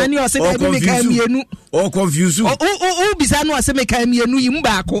ane o say da bi me ka mienu. O confuse. O bisa no o say me ka mienu yim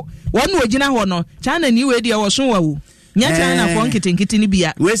baako. Wonu ogina ho no. China ni we de wo so wa wo. Nya China for nkitinkiti ni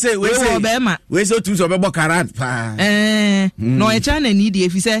bia. We say tu so bebo karat pa. No e China ni de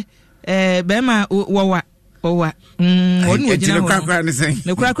efise bema wowa onu ogina ho.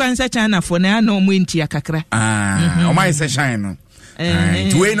 Ne krakra nse China for na no mu ntia kakra. O mai se shine no.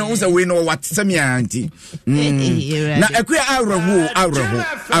 We no say we know what some anti. Na ekua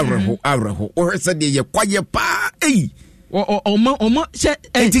awraho. O say de ye kwaye pa. Omo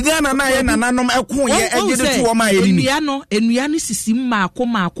Tigana na ye nananom eko ye egede tu o ma ye ni enua no sisi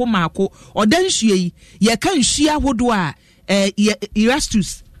maako odanhue yi ye kan hua hodo a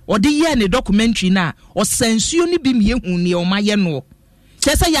Erastus ode ye ne documentary na o sansuo ni bi me hu ne o ma ye no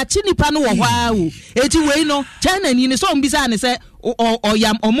chese ya chi nipa no wo hwa o eti wei no China ni so mbisa ne se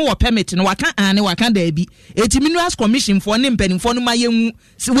oyam omo wo permit no waka da bi eti minerals commission for ne mpanimfo no ma ye hu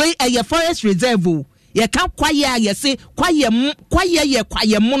wei eye forest reserve o ye ka kwaye a ye se kwaye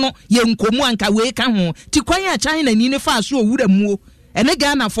mo no ye nkomu anka we ka ho ti kwaye a China ni ne fa so owura mu ene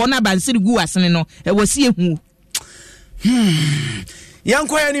Ghana fo na bansiri gu asene no e wasi ehu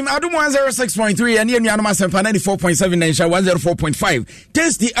Yankoya nim adum 106.3 and yenu asempa 94.7 na insha 104.5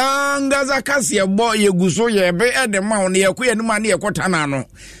 tasty angaza kasi ye bo ye guso ye be e de ma ne ye ko ye numa ne ye kotana no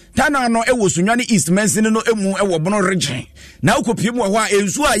tana no e wosunwane East Mensin no emu e wo bono region na ukopie mu ho a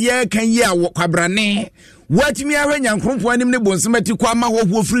ensu a ye kan yi a kwabrane watimi ahwanya nkrompo anim ne bonsemati kwa ma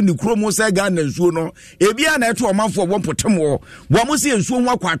ho free ni kromo se ga na nsuo no ebia na eto omanfo wo potem wo mo se nsuo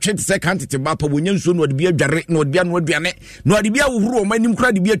ho akwatwe te se kantete ba pa wonya nsuo no de bia dware no de bia no aduane no de bia wohuru omanim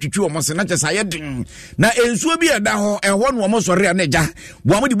kra de bia twitwi omo se na kyesa ye den na ensuo bia da ho eho no omo sore na ja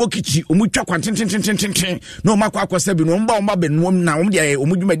wo de bokichi omu twa kwantenten no makwa akwasa bi no mba benom na omo de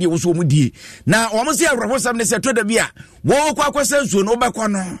omu dwumadi wo so omu die na omo se awrahosam ne se to da bia wo kwa akwasa nsuo no bekọ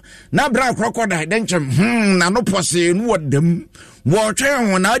no na bra crocodile denchem na no pose no wadam wo twe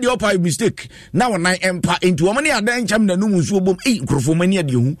ho na de opa mistake na wona empa into wo mane adan cham na no nsuo bom nkrofo mani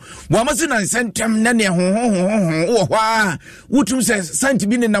ade hu wo amase na sentem na ne ho wo hwa wutum se santi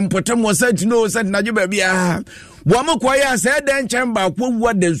bi ne na mpotam wo santi no santi na je ba bia wo amakwaya se dan cham ba kwa wu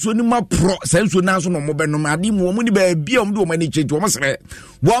adan nsuo ni ma pro sansuo na so no mo benom ade mu wo mu ni ba bia wo de wo mani chenti wo mosre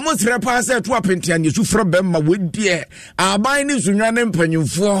wo amosre pa se to apenti an yesu fra bem ma wedie aban ni sunwane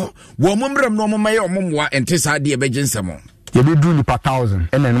mpanyimfo wo momram no mo maye ommoa ente sa de be jinsemo ye be dru nipa 1000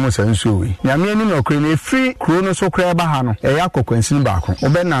 ena no sa nsuo we nyame ani no kre na free kro no so kra ba ha no e yakokwansin ba ko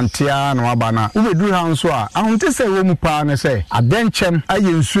obenantea na waba na wo be dru ha nso a ahonte se wo mu pa na se adenchem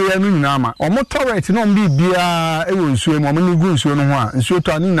aye nsuo ya no nyina ma omo torrent no mbi bia e wo nsuo mu omo ni gu nsuo no ho a nsuo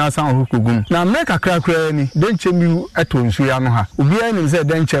to ani na san ho kogum na meka kra ni denchem bi eto nsuo ya no ha obi ani se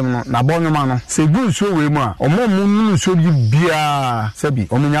denchem no na bonwoma no se gu nsuo we mu a omo mu nsuo bi bia se bi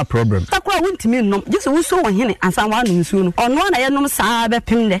omo nya problem takwa wontimi nnom je se wo so wo hene ansan wa no nsuo no ono na ye nom saa be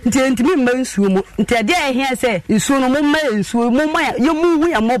pemle ntimi mma nsuo mu ntede ehia se nsuo no mo mma nsuo mo mma ye mu hu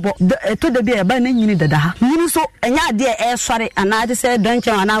ya mobo to de bia ba na nyini dada ha nyini so enya de e sore anaade se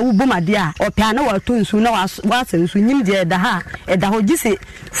denchem ana wo bomade a opia na wa to nsuo na wa se nsuo nyim de da ha e da ho gise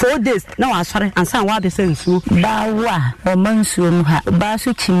 4 days na wa sore ansan wa be se nsuo ba wa o mansuo mu ha ba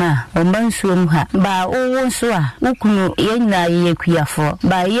so chima o mansuo mu ha ba owo so a ukunu ye nyina ye kuafo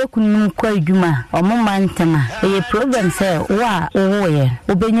ba ye kunu kwa adwuma o mo mantama e program se wa owo ye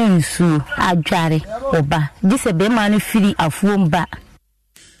obenya nsuo adware oba gise be ma no firi afuom ba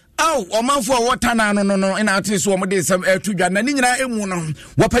Aw omanfo wota na no ina ate so mo de sam atudwa na ni nyina emu no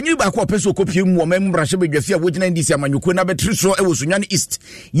wapanyi ba ko peso kopie mu o mem brahye bedwafia wogina ndisi amanyuko na betri so e wosunwane east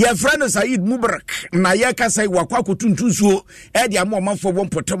ye friend Said Mubarak na ye ka sai wakwa kotuntunsuo e de am omanfo wo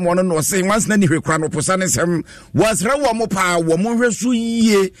potem no no se once na ni hwekra no posane sem wasra wo mo pa wo mo hwesu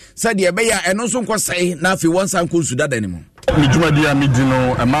yie se de be ya eno so nkosai na afi wonsan ko sudada ni mo mi jumadi ya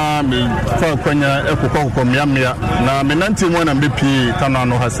midino ama me fa kwanya ekokoko miamia na menante mu na mbepi tana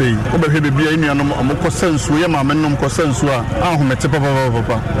no hasei obehwe bia enuanom amokosansuo ye ma mennom kosansuo a ahomete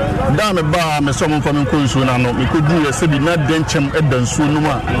papa da me ba me so momfa me konsuo na no me kodu ye sebi na denchem edansuo no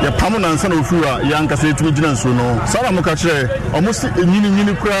a ye pam na nsa na ofu a ya nkasa etumi gina nsuo no sara mo ka kire omosi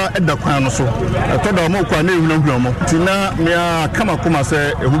enyini kura edakwan no so to da mo kwa na ehunahuna mo tina me akama koma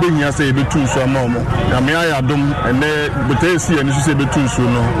se ehubehia se ebetu nsuo ma mo na me ayadom ene botesi ani so se betu nsuo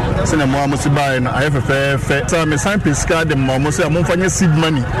no se na mo amosi bae na ayefefefe sa me sign pesca de mo se amomfanye seed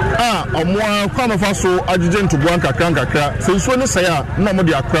money omo kwa mafa so agije ntobo ankakra se nsuo no se ya na mo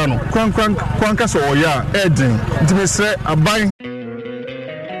de akra no kwanka so oya edin dimese aban.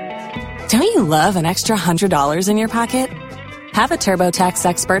 Don't you love an extra $100 in your pocket? Have a TurboTax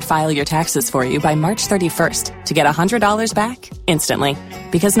expert file your taxes for you by March 31st to get $100 back instantly.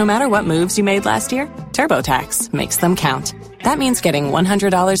 Because no matter what moves you made last year, TurboTax makes them count. That means getting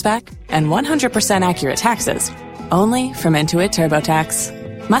 $100 back and 100% accurate taxes only from Intuit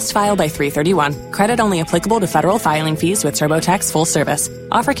TurboTax. Must file by 3/31. Credit only applicable to federal filing fees with TurboTax full service.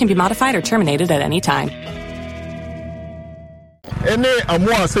 Offer can be modified or terminated at any time. Ene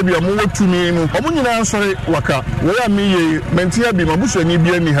amwa sebi amwo tumi mu omunyina ansore waka wo ya meye mentia bi mabuso ni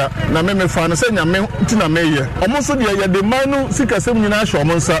bia ni ha na me fa na se nyame ntina meye omonso de ya de manu sikasem nyina ahwe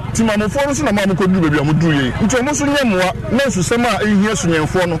omonsa timamofo no so na ma mkodu bebi amudu ye nti omonso nyemwa na susem a ehia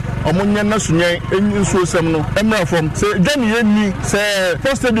sunyemfo no omonye na sunyen ensuo sem no emra fom se dwani ye ni se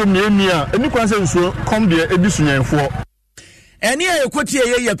first stadium ni eni a eni kwan se nsuo kom de ebi sunyemfo. Eni ekoti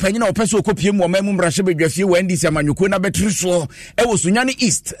ye panyina opeso okopie mu omemu mbrahye bedwafie wa ndisi amanyuko na betri so e wosunyane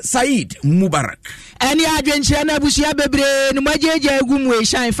east Said Mubarak. Eni adwenkyere na abusia bebre no magyeje agum we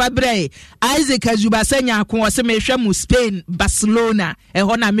shan fabre Isaac Azubasenya akon wose mehwe mu Spain Barcelona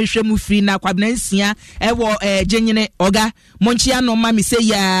ho na mehwe mu free na kwabnansia e wo genyene oga monchia no ma me say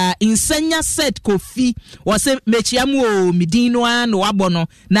ya insenya set kofi wose mechia mu o midino an wabono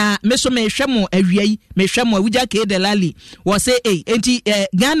na meso mehwe mu awiai mehwe mu awuja ke delali wose enti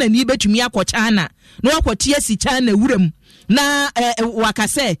Ghana ni betumi akọcha na no akọtie si China wuram na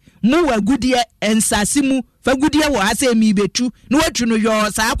wakase mu wagudie ensase mu fagudie wo ase mi betu no watu no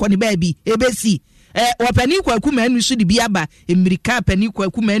yo sa akọ ne baabi ebesi wapani kwaku manu so de biaba emirika pani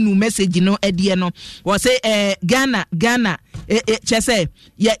kwaku manu message no edie no wo se Ghana chese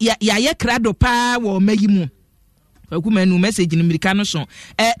ya ye krado pa wo mayimu akuma nu message ni mirika no so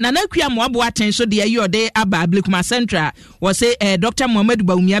na nakua mo abo aten so de yode aba Ablekuma Central wo say Dr. Muhammad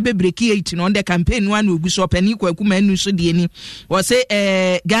Bawumia bebreki 8 no on campaign one ogu so pani kwa akuma nu so de ni wo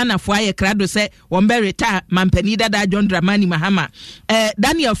say Ghana fo aye krado se wo mbe retire mampani dada John Dramani Mahama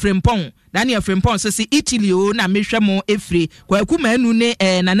Daniel Frimpong se Italy o na mehwe mo efre kwa akuma nu ne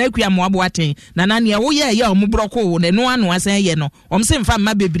na nakua mo abo aten na na ne wo ye o mo broko ne no anu asan ye no omse mfa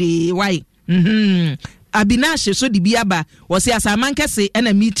ma bebre why Abinashe so di biaba wose asamankese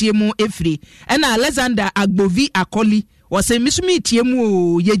ena mitie mu efri ena Alexander Agbovi Akoli wose misumi tie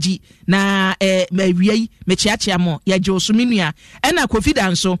mu yeji na mawiei mechiachia mo yaje osuminua ena Kofi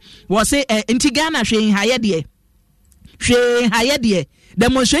Danso wose enti Ghana hwe hayede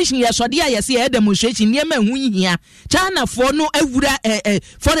demonstration yes odi ayese demonstration niema hu hia China for no awura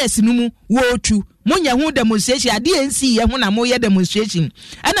forest no mu wo tu monya hu demonstration ade NC ye hu na mo ye demonstration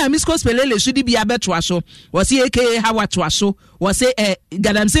ana Misco Spelele sudi bia beto aso wo se aka hawa to aso wo se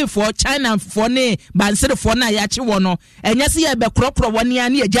gadamse for China for ne bansere for na ya che wo no enya se ye be krokro woni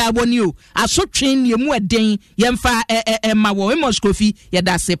ani ye ja aboni o aso twin ye mu eden ye mfa ma wo Moscow ye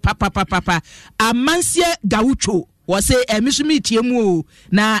da se papa amansie gaucho was say misumi tiemu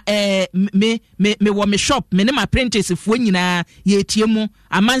na me wo me shop me ne my apprentice fo nyina ye tiemu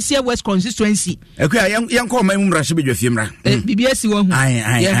amansia West constituency ekwa yanko ma mu mrahye bedwafie mra bibia si wo hu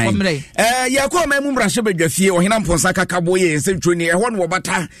ye komre yakọ ma mu mrahye bedwafie ohina mponsa kakabo ye nsentwoni ehọ no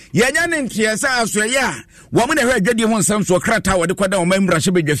bata ye nya ne ntie sa asoye a wo mu na hwe adwade ho nsam so krata wo de kwada wo ma mu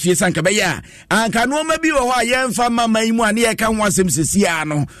mrahye bedwafie sanka be ya anka no ma bi wo ho a ye mfa mama imu ane ye ka ho asem sesia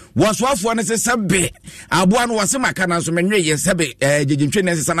no wo so afo ne se sebe aboa no wase maka na so menwe ye sebe jejintwe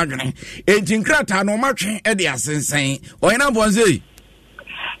ne sesa na dwene enti krata no matwe e de asensen ohina mponse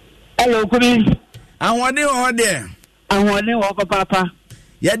hello kumi ahode wo papa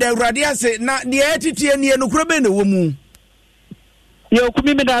ya da urade ase na de etitie ne no kuro be na wo mu yo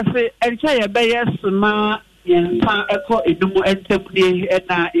kumi me da se encha ye be yesma yenfa eko edumu entemde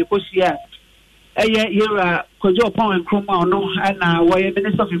na ekosia eye yera kojo pon enkroma no na wo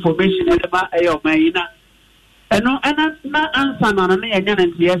Minister of Information elema eyo mayina eno na answer na na yenya na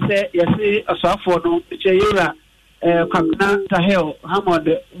ntie se yesi asafo no che yera Kakna Tahel Hamod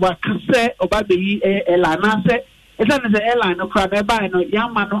wakase obabeyi elana se esa ne se airline no kra na ba no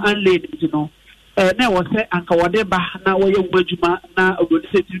yama no unlaid no na wo se anka wode ba na wo ye wajuma na ogodi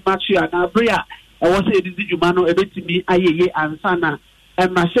se ti matria na bria wo se edidi juma no ebetimi ayeye ansa na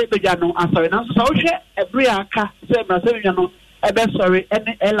ma se beja no asori na so hwe ebria aka se ma se beja no ebe sorry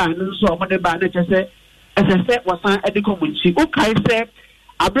any airline no so mo de ba na che se wasan edikomunchi o kai se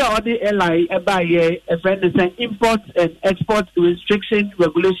abra odi airline eba ye a friend is an import and export restriction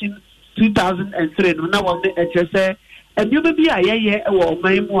regulation 2003 no na was the HSA and you be a ye wo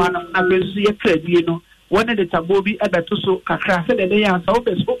man mu ana na besu ye kredi no one the tabo bi ebeto so kakra se de ya so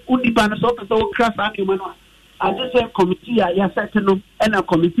be so unipa no so so kra sa ni no I just say committee ya set no and a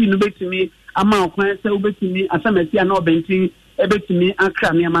committee no betimi ama okwan se obetimi asamati na obenti ebetimi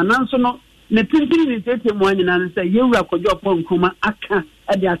akra me ma nanso no ne tintiri ni tete mu anyina no se yewura kodwo pon nkoma aka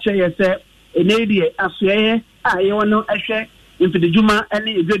de ache ye se enedie asoye a ye wono ehwe infidijuma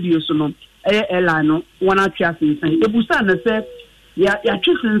ene evideo so no eye airline no wona atwa sensen ebusa na se ya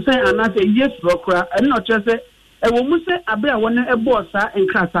twa sensen ana se yes rokra ene no che se ewo mu se abia wona ebo sa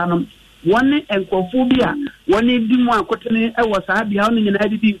enkrasa no wone enkofu bia wone dimu akotene ewo sa bia wona nyina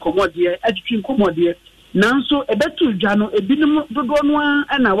didi nkomode adwitwi nkomode nanso ebetu dwa no ebinum dodo no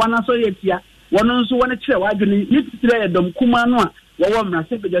na wana so yetia wono nso wona kire wadwene yitire yedom kuma no a wo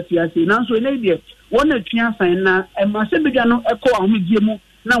mrase beja siase nanso enedie wona twia san na emrase beja no eko ahomdie mu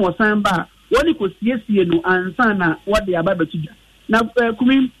na wosan ba woni ko siesie no ansa na wode aba betudwa na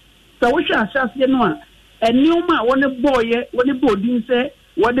kumi sa wo hwa asase no a enioma woni boye woni bodin se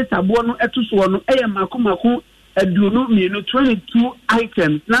wode tabo no etuso no eye makomako aduonu mienu 22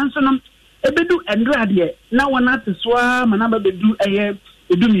 items nanso no ebedu endrade na wona tesoa manaba bedu eye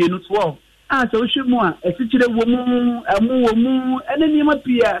edumienu 12 so hwemu a esikire wo mu eneni ma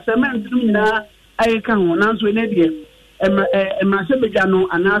pia cement dum nyina ayeka ho nanso enedie emrase beja no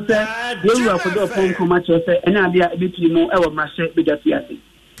anase yewura kodo pon koma chese ene ade a ebetiri mu ewo mrase beja fiase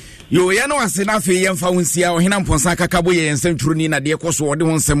yo ya no ase na fe yemfa wonsia ohina mponsa kakabo ye nsenturu ni na de koso wode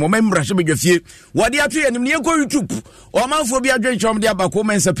ho nsem o memrahye bedwafie wode ato ye nim ne ko YouTube o manfo bi adwenchom de abako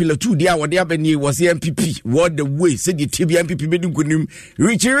mensa pillar 2 dia wode abani wose MPP what the way said the TB MPP bedi nkonim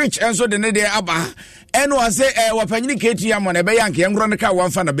rich enso de ne de aba eno ase wapanyini keti amon ebe yanke ngro ne ka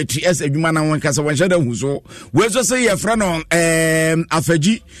wamfa na betri s adwuma na wonka se wonhada huso wezo se ye fra no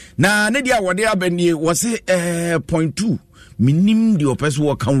afaji na ne dia wode abani wose 0.2 minim di opeso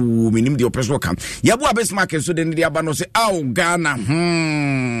wakan wo minim di opeso wakan yabo abesmark so de ne aba no se aw Ghana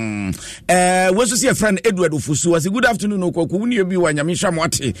weso se friend Edward Ofusu was good afternoon okoko wuni bi wa nyame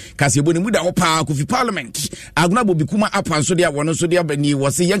hwamwate kasebo ne muda opa kofi parliament aguna bobi kuma apa so de awono so de abani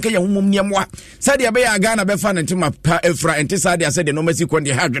wose yenka ye homom niamwa sade abe ya Ghana be fa ntima pa efra enti sade ase de no masi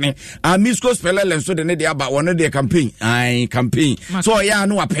konde hadwene Misco Spelele so de ne de aba wono de campaign so ya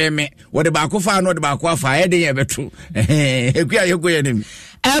no apeme wo de ba ko fa no de ba ko afa ye de ye beto ekuya yegoye nim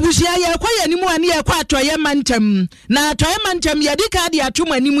abusia ye kwa ye nimu ani ye kwa atoye mantam na atoye mantam ye dika de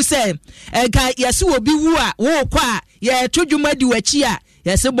atoma nimu se ka yesi obi wu a wo kwa ye todwuma di wachi a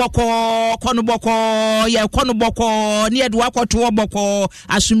yɛse bɔkɔ kɔno bɔkɔ yɛ kɔno bɔkɔ ne yɛde wakɔto bɔkɔ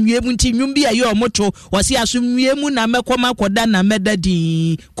asomwie mu nti nwum bi ayɛ ɔmoto wɔse asomwie mu na mɛkɔma kɔda na mɛda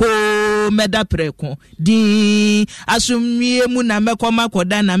din ko mɛda prɛko din asomwie mu na mɛkɔma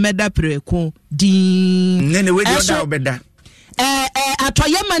kɔda na mɛda prɛko din nene we ɔda obɛda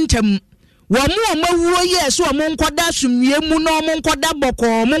atɔyɛ mantam wɔn ɔmawuo yɛ so ɔmo nkɔda asomwie mu na ɔmo nkɔda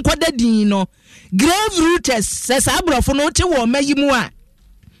bɔkɔ ɔmo nkɔda din no grave rooters sɛ saa aborɔfo no wote wɔ ɔma yi mu a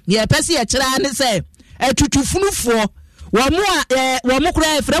yɛpɛ sɛ yɛkyerɛ ne sɛ atutufunufoɔ wɔn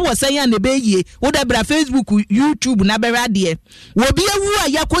kora ɛfrɛ wɔ sɛn a ne bɛyie woda bra Facebook YouTube na bɛhwɛ adeɛ wɔbi awu a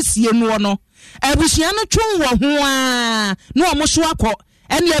yɛkɔsie mu no abusua no twon wɔ ho a na wɔn so akɔ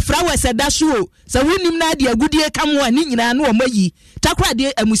ɛne ɛfrɛ wɔ sɛ da so sɛ wonim na adeɛ agudie ka mo a ne nyinaa no wɔn ayi takora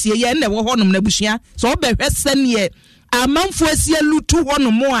adeɛ amusie yɛ ɛna ɛwɔ hɔnom na abusua sɛ ɔbɛhwɛ sɛneɛ amanfo asie lutu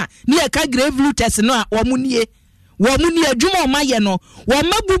hɔnom a ne yɛka grave looters no a wɔn nie adwuma ɔma yɛ no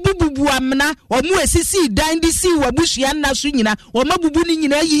wɔma bubu amena ɔmo esisi dan de si wabusua nna so nyina wɔma bubu ni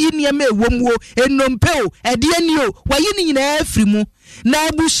nyina yi nneɛma ewom wo enompe o ɛdeɛ ni o wɔyi ni nyina afiri mu na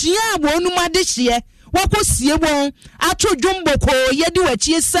abusua wɔnum ade hyeɛ wɔkɔsie wɔn ato dwomboko yɛde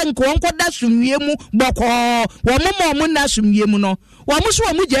wɔakyi sɛnko wɔnkɔda somwie mu bɔkɔ wɔn na somwie mu no wɔn so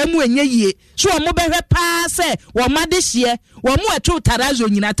wɔn gya mu enye yie so wɔn bɛhwɛ paa sɛ wɔn ade hyeɛ wɔn ɛto tarazo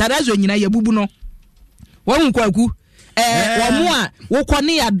nyina yɛ bubu no wɔn kwaku wɔn a wokɔ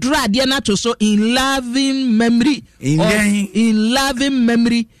ne yadro adeɛ na to so in loving memory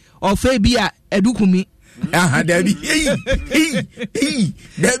of bi a edukumi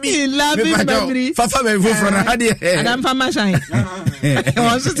Dabi in loving memory fafa me foforo na hade adam fama shine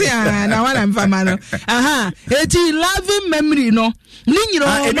wɔn so te na wana mfama no eti loving memory no ni nyiro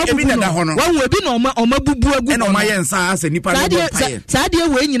wɔn ebi na ɔma bubu agu na ɔma yɛ nsa asɛ nipa no bɔ pae saa deɛ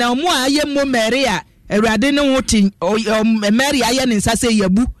wɔ nyina ɔmo a ayɛ mo mɛre a awurade ne ho tin mɛre ayɛ ne nsa sɛ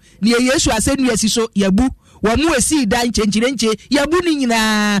yabu ne yesu asɛnu asi so yabu wɔn esi dan kyenkyerɛnkye yabu ne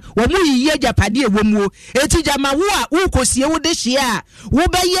nyinaa wɔn yiye japade ewom wo eti jama wo a wo kosie wo de hye a wo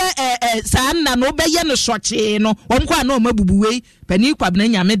bɛyɛ saa nna no bɛyɛ no sɔkye no wɔn kɔ a na ɔma bubu wei pani kwabena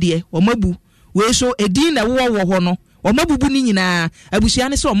nyame deɛ ɔma bu wei so edin na wo wɔ hɔ no ɔma bubu ne nyinaa abusua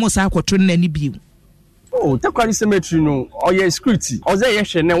ne sɛ ɔmo sa akɔto no n'ani bio. Oh, Takwari Cemetery no, or your security, or they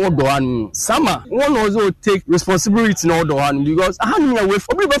actually never do one. Sama, one also take responsibility no do one because I had me away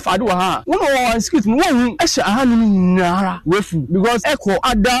from every father. One or security, one actually I had me with because echo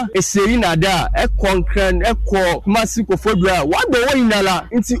ada a serina da, echo cran, echo massicophobia. What the way nala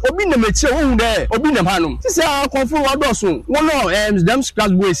into Obina Meche there, Obina Hanum. This is our confirm what also. One of them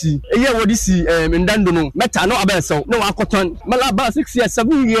scratch boys, a year what this in Dandono, Meta no abeso, no Akoton, Malaba 6 years,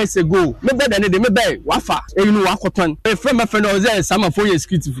 7 years ago, maybe than they may Wafa, you wakoton. A friend was there, some of 4 years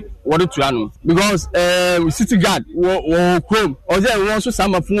water to animal because city guard or chrome or there also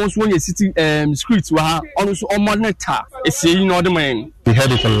some of us when you city streets were also on monitor. It's saying all the man. He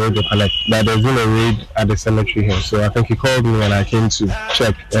heard it on the radio collect that there's been a raid at the cemetery here. So I think he called me when I came to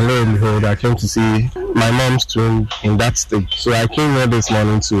check. And lo and behold, I came to see my mom's tomb in that state. So I came here this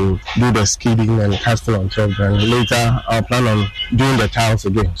morning to do the skidding and casting on children. And later, I'll plan on doing the tiles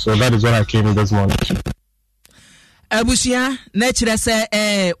again. So that is what I came this morning to. Abusia, nature say,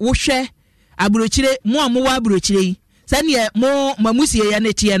 wohwe aburochire mo amowa aburochire sane mo mamusie ya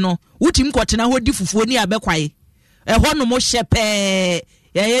netie no wutim kwotena hodi fufuo ni abekwae ɛhɔ no mo hyepe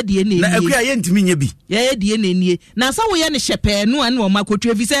yɛyɛ die ne na akua yɛ ntimi nya bi yɛyɛ die ne nie na sa wo yɛ ne hyepe no ane wo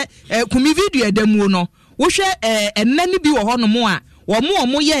makotu afi sɛ kumi video edamu no wohwe ɛnna ni bi wɔ hɔ no mo a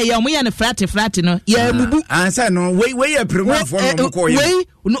wɔmo yɛ ne frat no yɛ mubu ansa no wei yɛ premafo no ko yɛ wei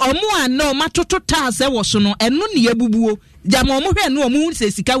ɔmo anna matoto taa sɛ wɔ so no ɛno ne yɛ bubuo gyama ɔmo hwɛ no ɔmo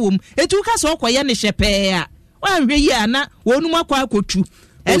sɛ sika wom etu ka sɛ ɔkɔyɛ ne hyɛpɛ a wanhwɛ yi ana wɔnum akɔ akotu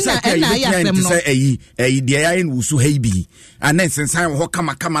ɛna ya asɛm no sɛ ɛyi deɛ yɛ no wusu ha bi ana sensan hɔ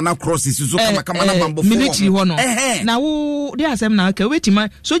kama na crosses so kama na bambofo military hɔ no na wo de asɛm na ka wetima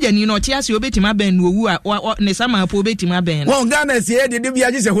soja ni no ɔte ase obetima bɛn no owu a ne sama po obetima bɛn no wɔn Ghana sie de bi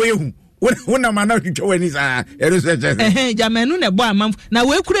agye sɛ hɔ ehu wona mana twitwa wani saa ɛro sɛ jamanu na bɔ amamfo na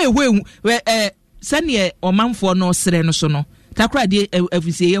we kura ehu sɛne ɔmanfo no srɛ no so no takra de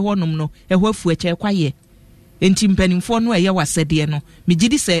afisie hɔ nom no ɛhɔ afu akyɛ kwaye enti mpanimfo no ɛyɛ wasɛdeɛ no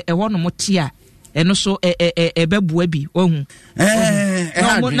megidi sɛ ɛhɔ nom te a ɛno so ɛbɛboa bi ohu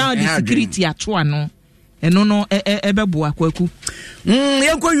na de security ato ano eno no ebeboa kwaku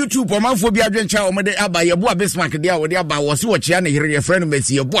yenko YouTube omanfo bi adwencha omede aba yeboa Bismarck dia wo de aba wo se wo chia ne yere ye friend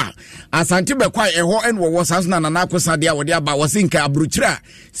mesi yeboa asante bekwa eho en wo sanso na akosa dia wo de aba wo se nka abruchira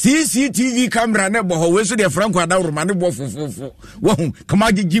CCTV camera ne bo ho we so de franco adawroma ne bo fofofo wo hu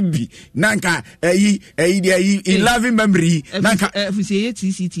kama gigibbi nanka in loving memory nanka fusiye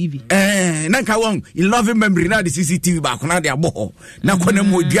CCTV nanka won in loving memory na the CCTV ba ko na de abo na ko ne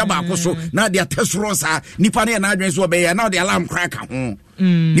mo dua ba ko so na de tesro sa nipa ne na adwen so be ya na de alarm cracker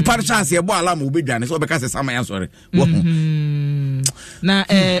nipa no chance ebo alarm obedwane so obeka se sama ya sore wo na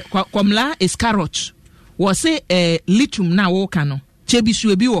kwamla escarot wo se lithium na wo ka no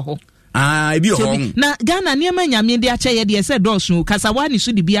chebisu ebi wo ho ebi ho na Ghana niema nyame de ache ye de se dosu kasawa ni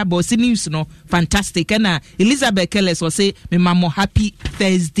so de bia bo se news no fantastic na Elizabeth Kellis wo se me mamo happy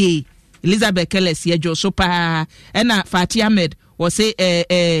Thursday Elizabeth Kellis ye jo so pa na Fati Ahmed wo se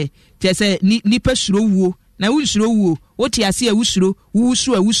tese nipa suro wuo na wusuro wuo woti ase awusuro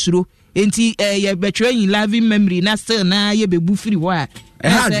awusuro enti ye betwe yin loving memory na still na ye bebu firi ho a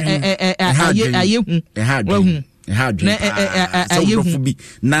ayehu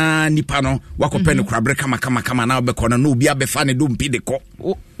na nipa no wakope ne krabre kama na obekọ na obi abefa ne dompi de kọ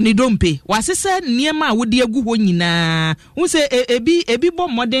ni dompe wasese niema a wodi agu ho nyina wo se ebi bo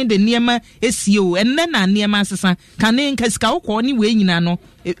modern de niema esio enne na niema asesa kane nkasika wokọ ni we nyina no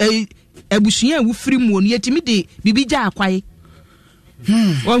abusuan a wufiri mu oni yetimi de bibi gya akwae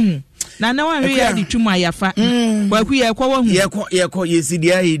wahu na wa hwe ya di twuma yafa kwaku ye kwa wahu ye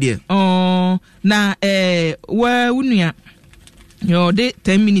yesidi ayi de na wa unua yo de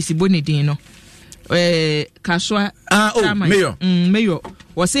 10 minutes bonidin no kaswa mayor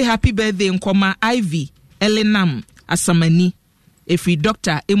was say happy birthday nkoma Ivy Elenam Asamani efi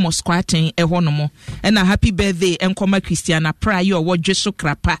Dr. Amos Kwaten ehonomo na happy birthday nkoma Christiana Prayo wo dweso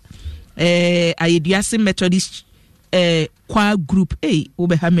krapa ayeduase Methodist kwa group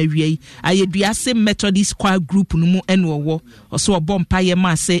obeha mawie ayeduase Methodist kwa group no mu enwo oso obompa ye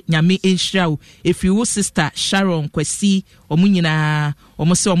ma se nyame enhira efi wo sister Sharon Kwesi omunyina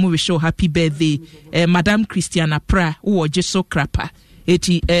omose omuwisho happy birthday Madam Christiana Pra wo dweso krapa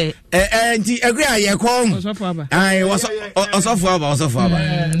eti enti egwe ayekon osofo aba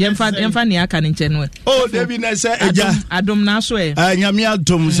yemfa ne aka ne nche Debi na se eja adom na so nyame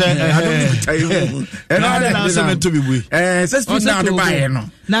adom se adom na se meto bibu se speed na de bae no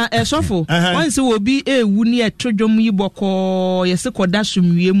na esofo once wo bi ewu ni etodwom yi boko yese koda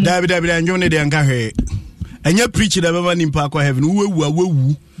somwie mu dabi anjo ne de nka hwe enya preach the baba nimpa kwa heaven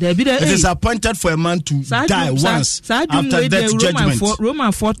wewu it is appointed for a man to die once after death judgment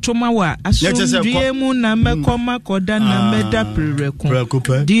Roman 4 toma wa asumdie mu na mekoma koda na meda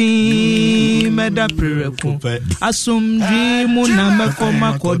prereku di meda prereku asumdie mu na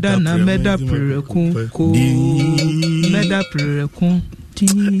mekoma koda na meda prereku ko meda prereku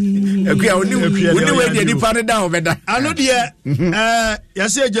Ekuya oni we de nipa ne da obeda ano de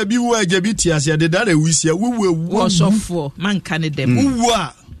yase ajabi wo ajabi ti ase de da wisia wuwu osofo manka ne dem wuwu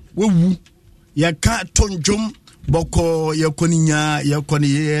a wuwu ya ka tonjom boko yakoninya yakoni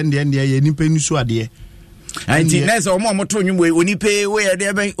ye nipa nusu ade anti nesa omo to nwum we onipe we ya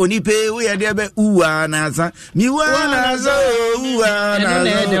de be uwa na za mi wa na za uwa na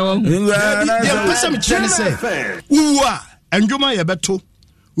za ya pesa mchene se uwa anjoma ya beto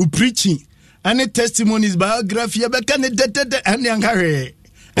u preaching any testimonies biography ya beka ne tete ane angare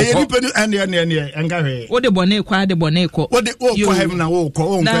nipa nu ane angare wo de bone ko wo de ko heaven na wo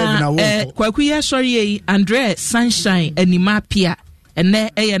ko kwaku ya sorry yi Andre Sunshine anima pia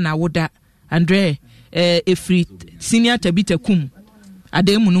ene eye na woda Andre efri senior tabita kum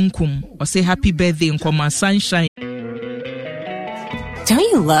ademu nunkum o say happy birthday nkoma Sunshine.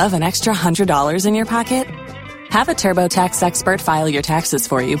 Don't you love an extra $100 in your pocket? Have a TurboTax expert file your taxes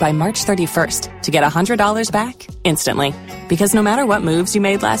for you by March 31st to get $100 back instantly. Because no matter what moves you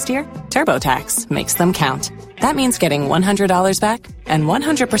made last year, TurboTax makes them count. That means getting $100 back and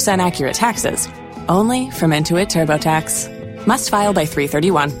 100% accurate taxes only from Intuit TurboTax. Must file by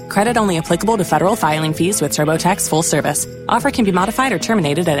 3/31. Credit only applicable to federal filing fees with TurboTax full service. Offer can be modified or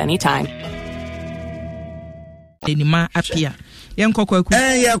terminated at any time. Enima apia. Yenkokwaku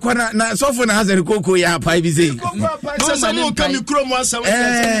ya kwana na sofo na hazari koko ya pa bi sei samu ka mi kromo asam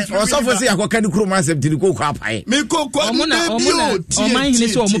sofo se yakoka ni kromo asam tini koko apae mi koko omuna hine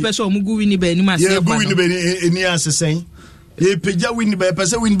so omupese omugu wini ba ni mase ba wini ba ni asesen e peja wini ba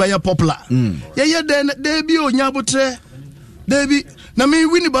pese wini ba ya popular ye de bi onyabotre de bi na me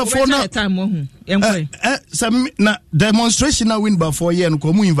wini ba for na time ohu yenkwe sam na demonstration na wini ba for ye no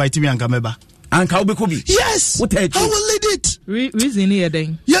ko mu invite me anka meba anka obeko bi yes I will lead it reason here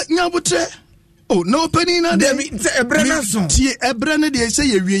then ya nyabotre Oh, no penny na dem ebrenason. Tie ebrene de say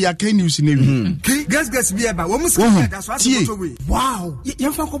ye wie ya kan news na wi. Gas be ba. Wo muska da so aso we. Wow.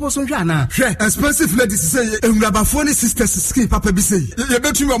 Ye fa kobo so hwa na. Hwe expensive ladies say enrabafo ne sisters skin papa bi say. Ye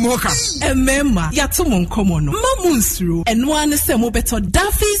betumi mo ka. Emema ya to mon komo no. Mamunsuro eno ane se mo beto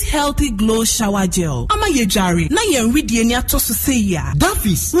Duffy's Healthy Glow Shower Gel. Ama ye jare na ye nridie ni atoso say ya.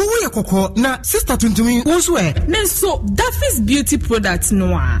 Duffy's wo ye kokko na sister tuntumi wo so e. Ne so Duffy's beauty products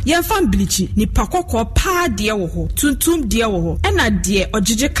no a. Ye fa bleach ni pakoko pa de wo ho. Tuntum de wo ho. Ena de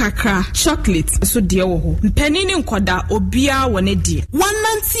ojeje kakra chocolate so de wo ho. Mpani ni nkoda obia wone de.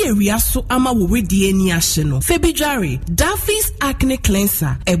 Wananti area so ama wo wedie ni ahye no. Febijare Duffy's Acne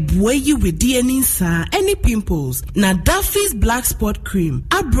Cleanser ebue yi wedie ni nsa any pimples na Duffy's Black Spot Cream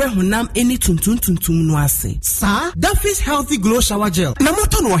abrehunam any tuntum no ase. Sa Duffy's Healthy Glow Shower Gel na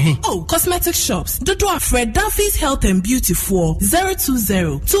moto no he. Oh, cosmetic shops dodo afred Duffy's Health and Beauty for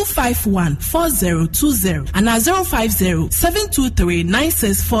 020-251-4020 and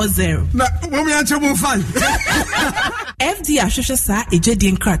 050-723-9640. Na wo me anche mo fine. FD ahwehwe sa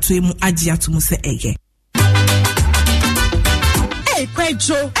ejedi nkrato mu agye atomu se eye.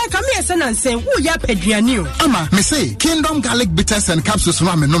 Kwejo come here senansen wo ya paduane o ama me say Kingdom Garlic Bitters and Capsules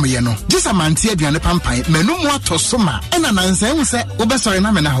no amenom ye no just amantie aduane pampan menum atosoma ena nansen wo se wo besore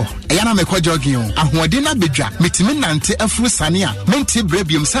na me na ho eya na me kwajogin o ahoɔden na bedwa metimi nante afuru sane a menti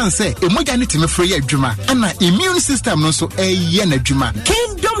brebium sanse emoga ne timi fro ye adwuma ena immune system no so eye na adwuma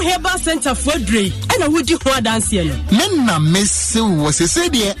Kingdom Herbal Center for Dre ena wodi ho adanse ye menna mese wo sese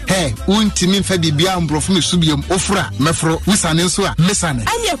de he untimi mfa bibia ambrofo me subiam ofura mefro wusane nso a mesane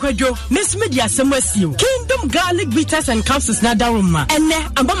anya kwadwo mesmedia asɛm Kingdom Garlic Bitters and Capsules na daruma ene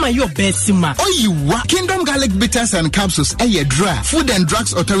ambama yo besima oyiwa Kingdom Garlic Bitters and Capsules eye dra Food and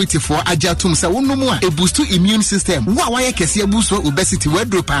Drugs Authority for ajatum sa wonomu a boost immune system wa waye kese boost obesity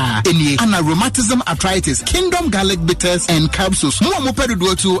wedropa enie ana rheumatism arthritis Kingdom Garlic Bitters and Capsules mo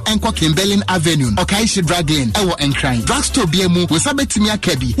pedodo to enko Kimberlin Avenue Okaishi Drug Lane ewo enkran drugstore biemu we sabetimi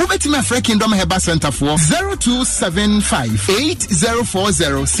akabi wo betimi afre Kingdom Herbal Center for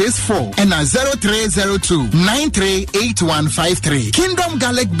 0275804064 and 0302938153 Kingdom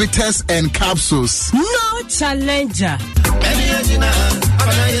Garlic Bitters and Capsules. No challenger.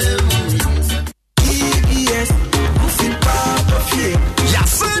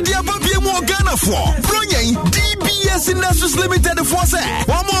 DBS Industries Limited for say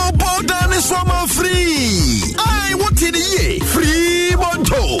one more board down is one free. I want in the year free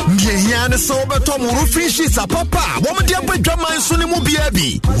monto. Ngiana so betom roofing a papa. Woman dear drama sunimu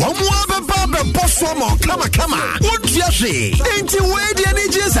biabi. One more baba boss woman kama. What yashi? Ain't you waiting any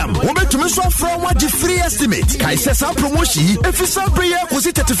jism? Woman to miss from what the free estimate. Kaisa promotion if you celebrate was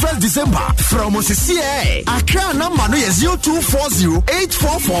it 31st December from OCCA. Accra number no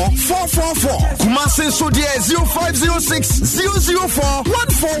 0240-844-444. Kumase so dear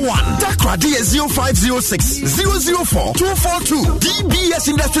 0506-004-141. Takradi 0506-004-242. DBS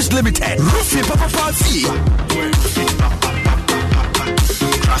Industries Limited. Roofing Papa Party.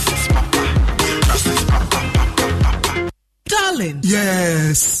 Darling.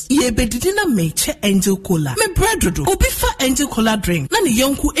 Yes. Ye bedidina meche Angel Cola. Me breadodo. Obifa Angel Cola drink. Na ni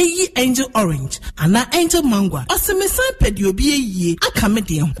yonku eyi Angel Orange. Ana Angel Mango. Ose me san pedi obi eyi. Aka me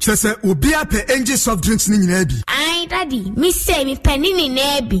dem. Chese obi ape Angel soft drinks ni nyina bi. Ai daddy, me say me penny ni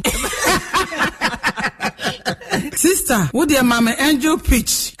na bi. Sister, wo de mama Angel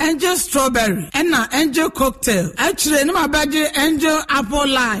Peach, Angel Strawberry, and na Angel Cocktail. Actually, no mabaje Angel Apple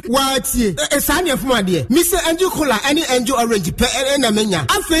Lime. What ye? Esanya fuma de. Me say Angel Cola any Angel Orange pe na menya.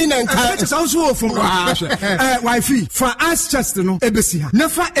 Afei na nka. It's also from wifey. For us chest no ebesi ha.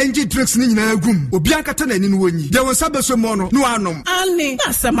 Never Angel drinks ni nyina agum. Obi ankata na ni no wonyi. De won sabeso mo no no anom. Ali,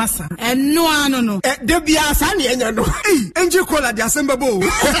 asamasa. En no ano no. De bia sa na enya no. Angel Cola de asembabo.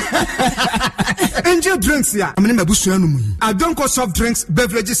 Angel drinks ya. Amene mabusu anu mu. Adonko Soft Drinks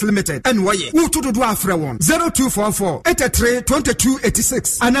Beverages Limited. And waye. Wo to do afre won.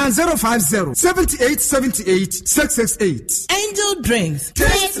 0244-83-2286 and 050-7878-668. Angel Drinks.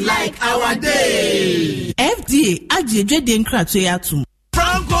 Taste like our day. FDA ajeje de nkrato ya tum.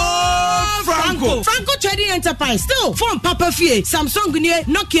 Franco Trading Enterprise still phone Papa Fie Samsung nie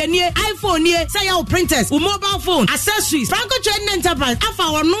Nokia nie iPhone nie say your printers or mobile phone accessories Franco Trading Enterprise afa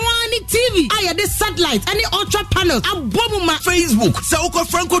our no TV aya the satellite any ultra panel abomuma Facebook say uko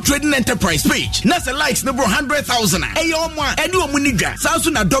Franco Trading Enterprise page na say likes number 100,000 ayo mo any omunidwa so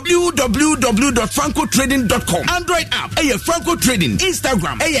na www.francotrading.com Android app Franco Trading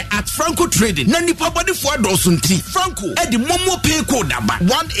Instagram @Franco Trading na nipa body for dosunti Franco e di momo pay code number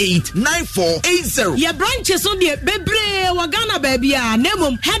 1894 080. Your branches on the Bebre Wagana baby,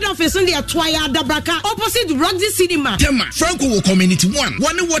 Nemo, head office on the Twaya Dabraka, opposite Roxy Cinema. Tema, Franco Community 1,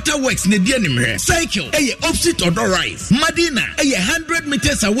 One Water Works, Nedianime, Cycle, opposite Odor Rise, Madina, 100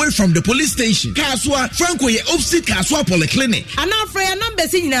 meters away from the police station. Kaswa, Franco, opposite Kaswa Polyclinic. And our prayer number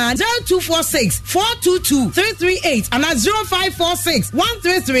is 0246 422 338 and 0546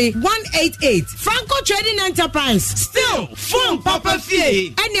 133 188. Franco Trading Enterprise. Still, phone Papa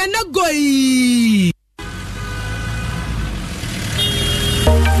Fie. And you're not going.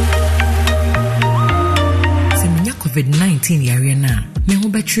 COVID-19 yariana. Me ho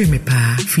betri me pa.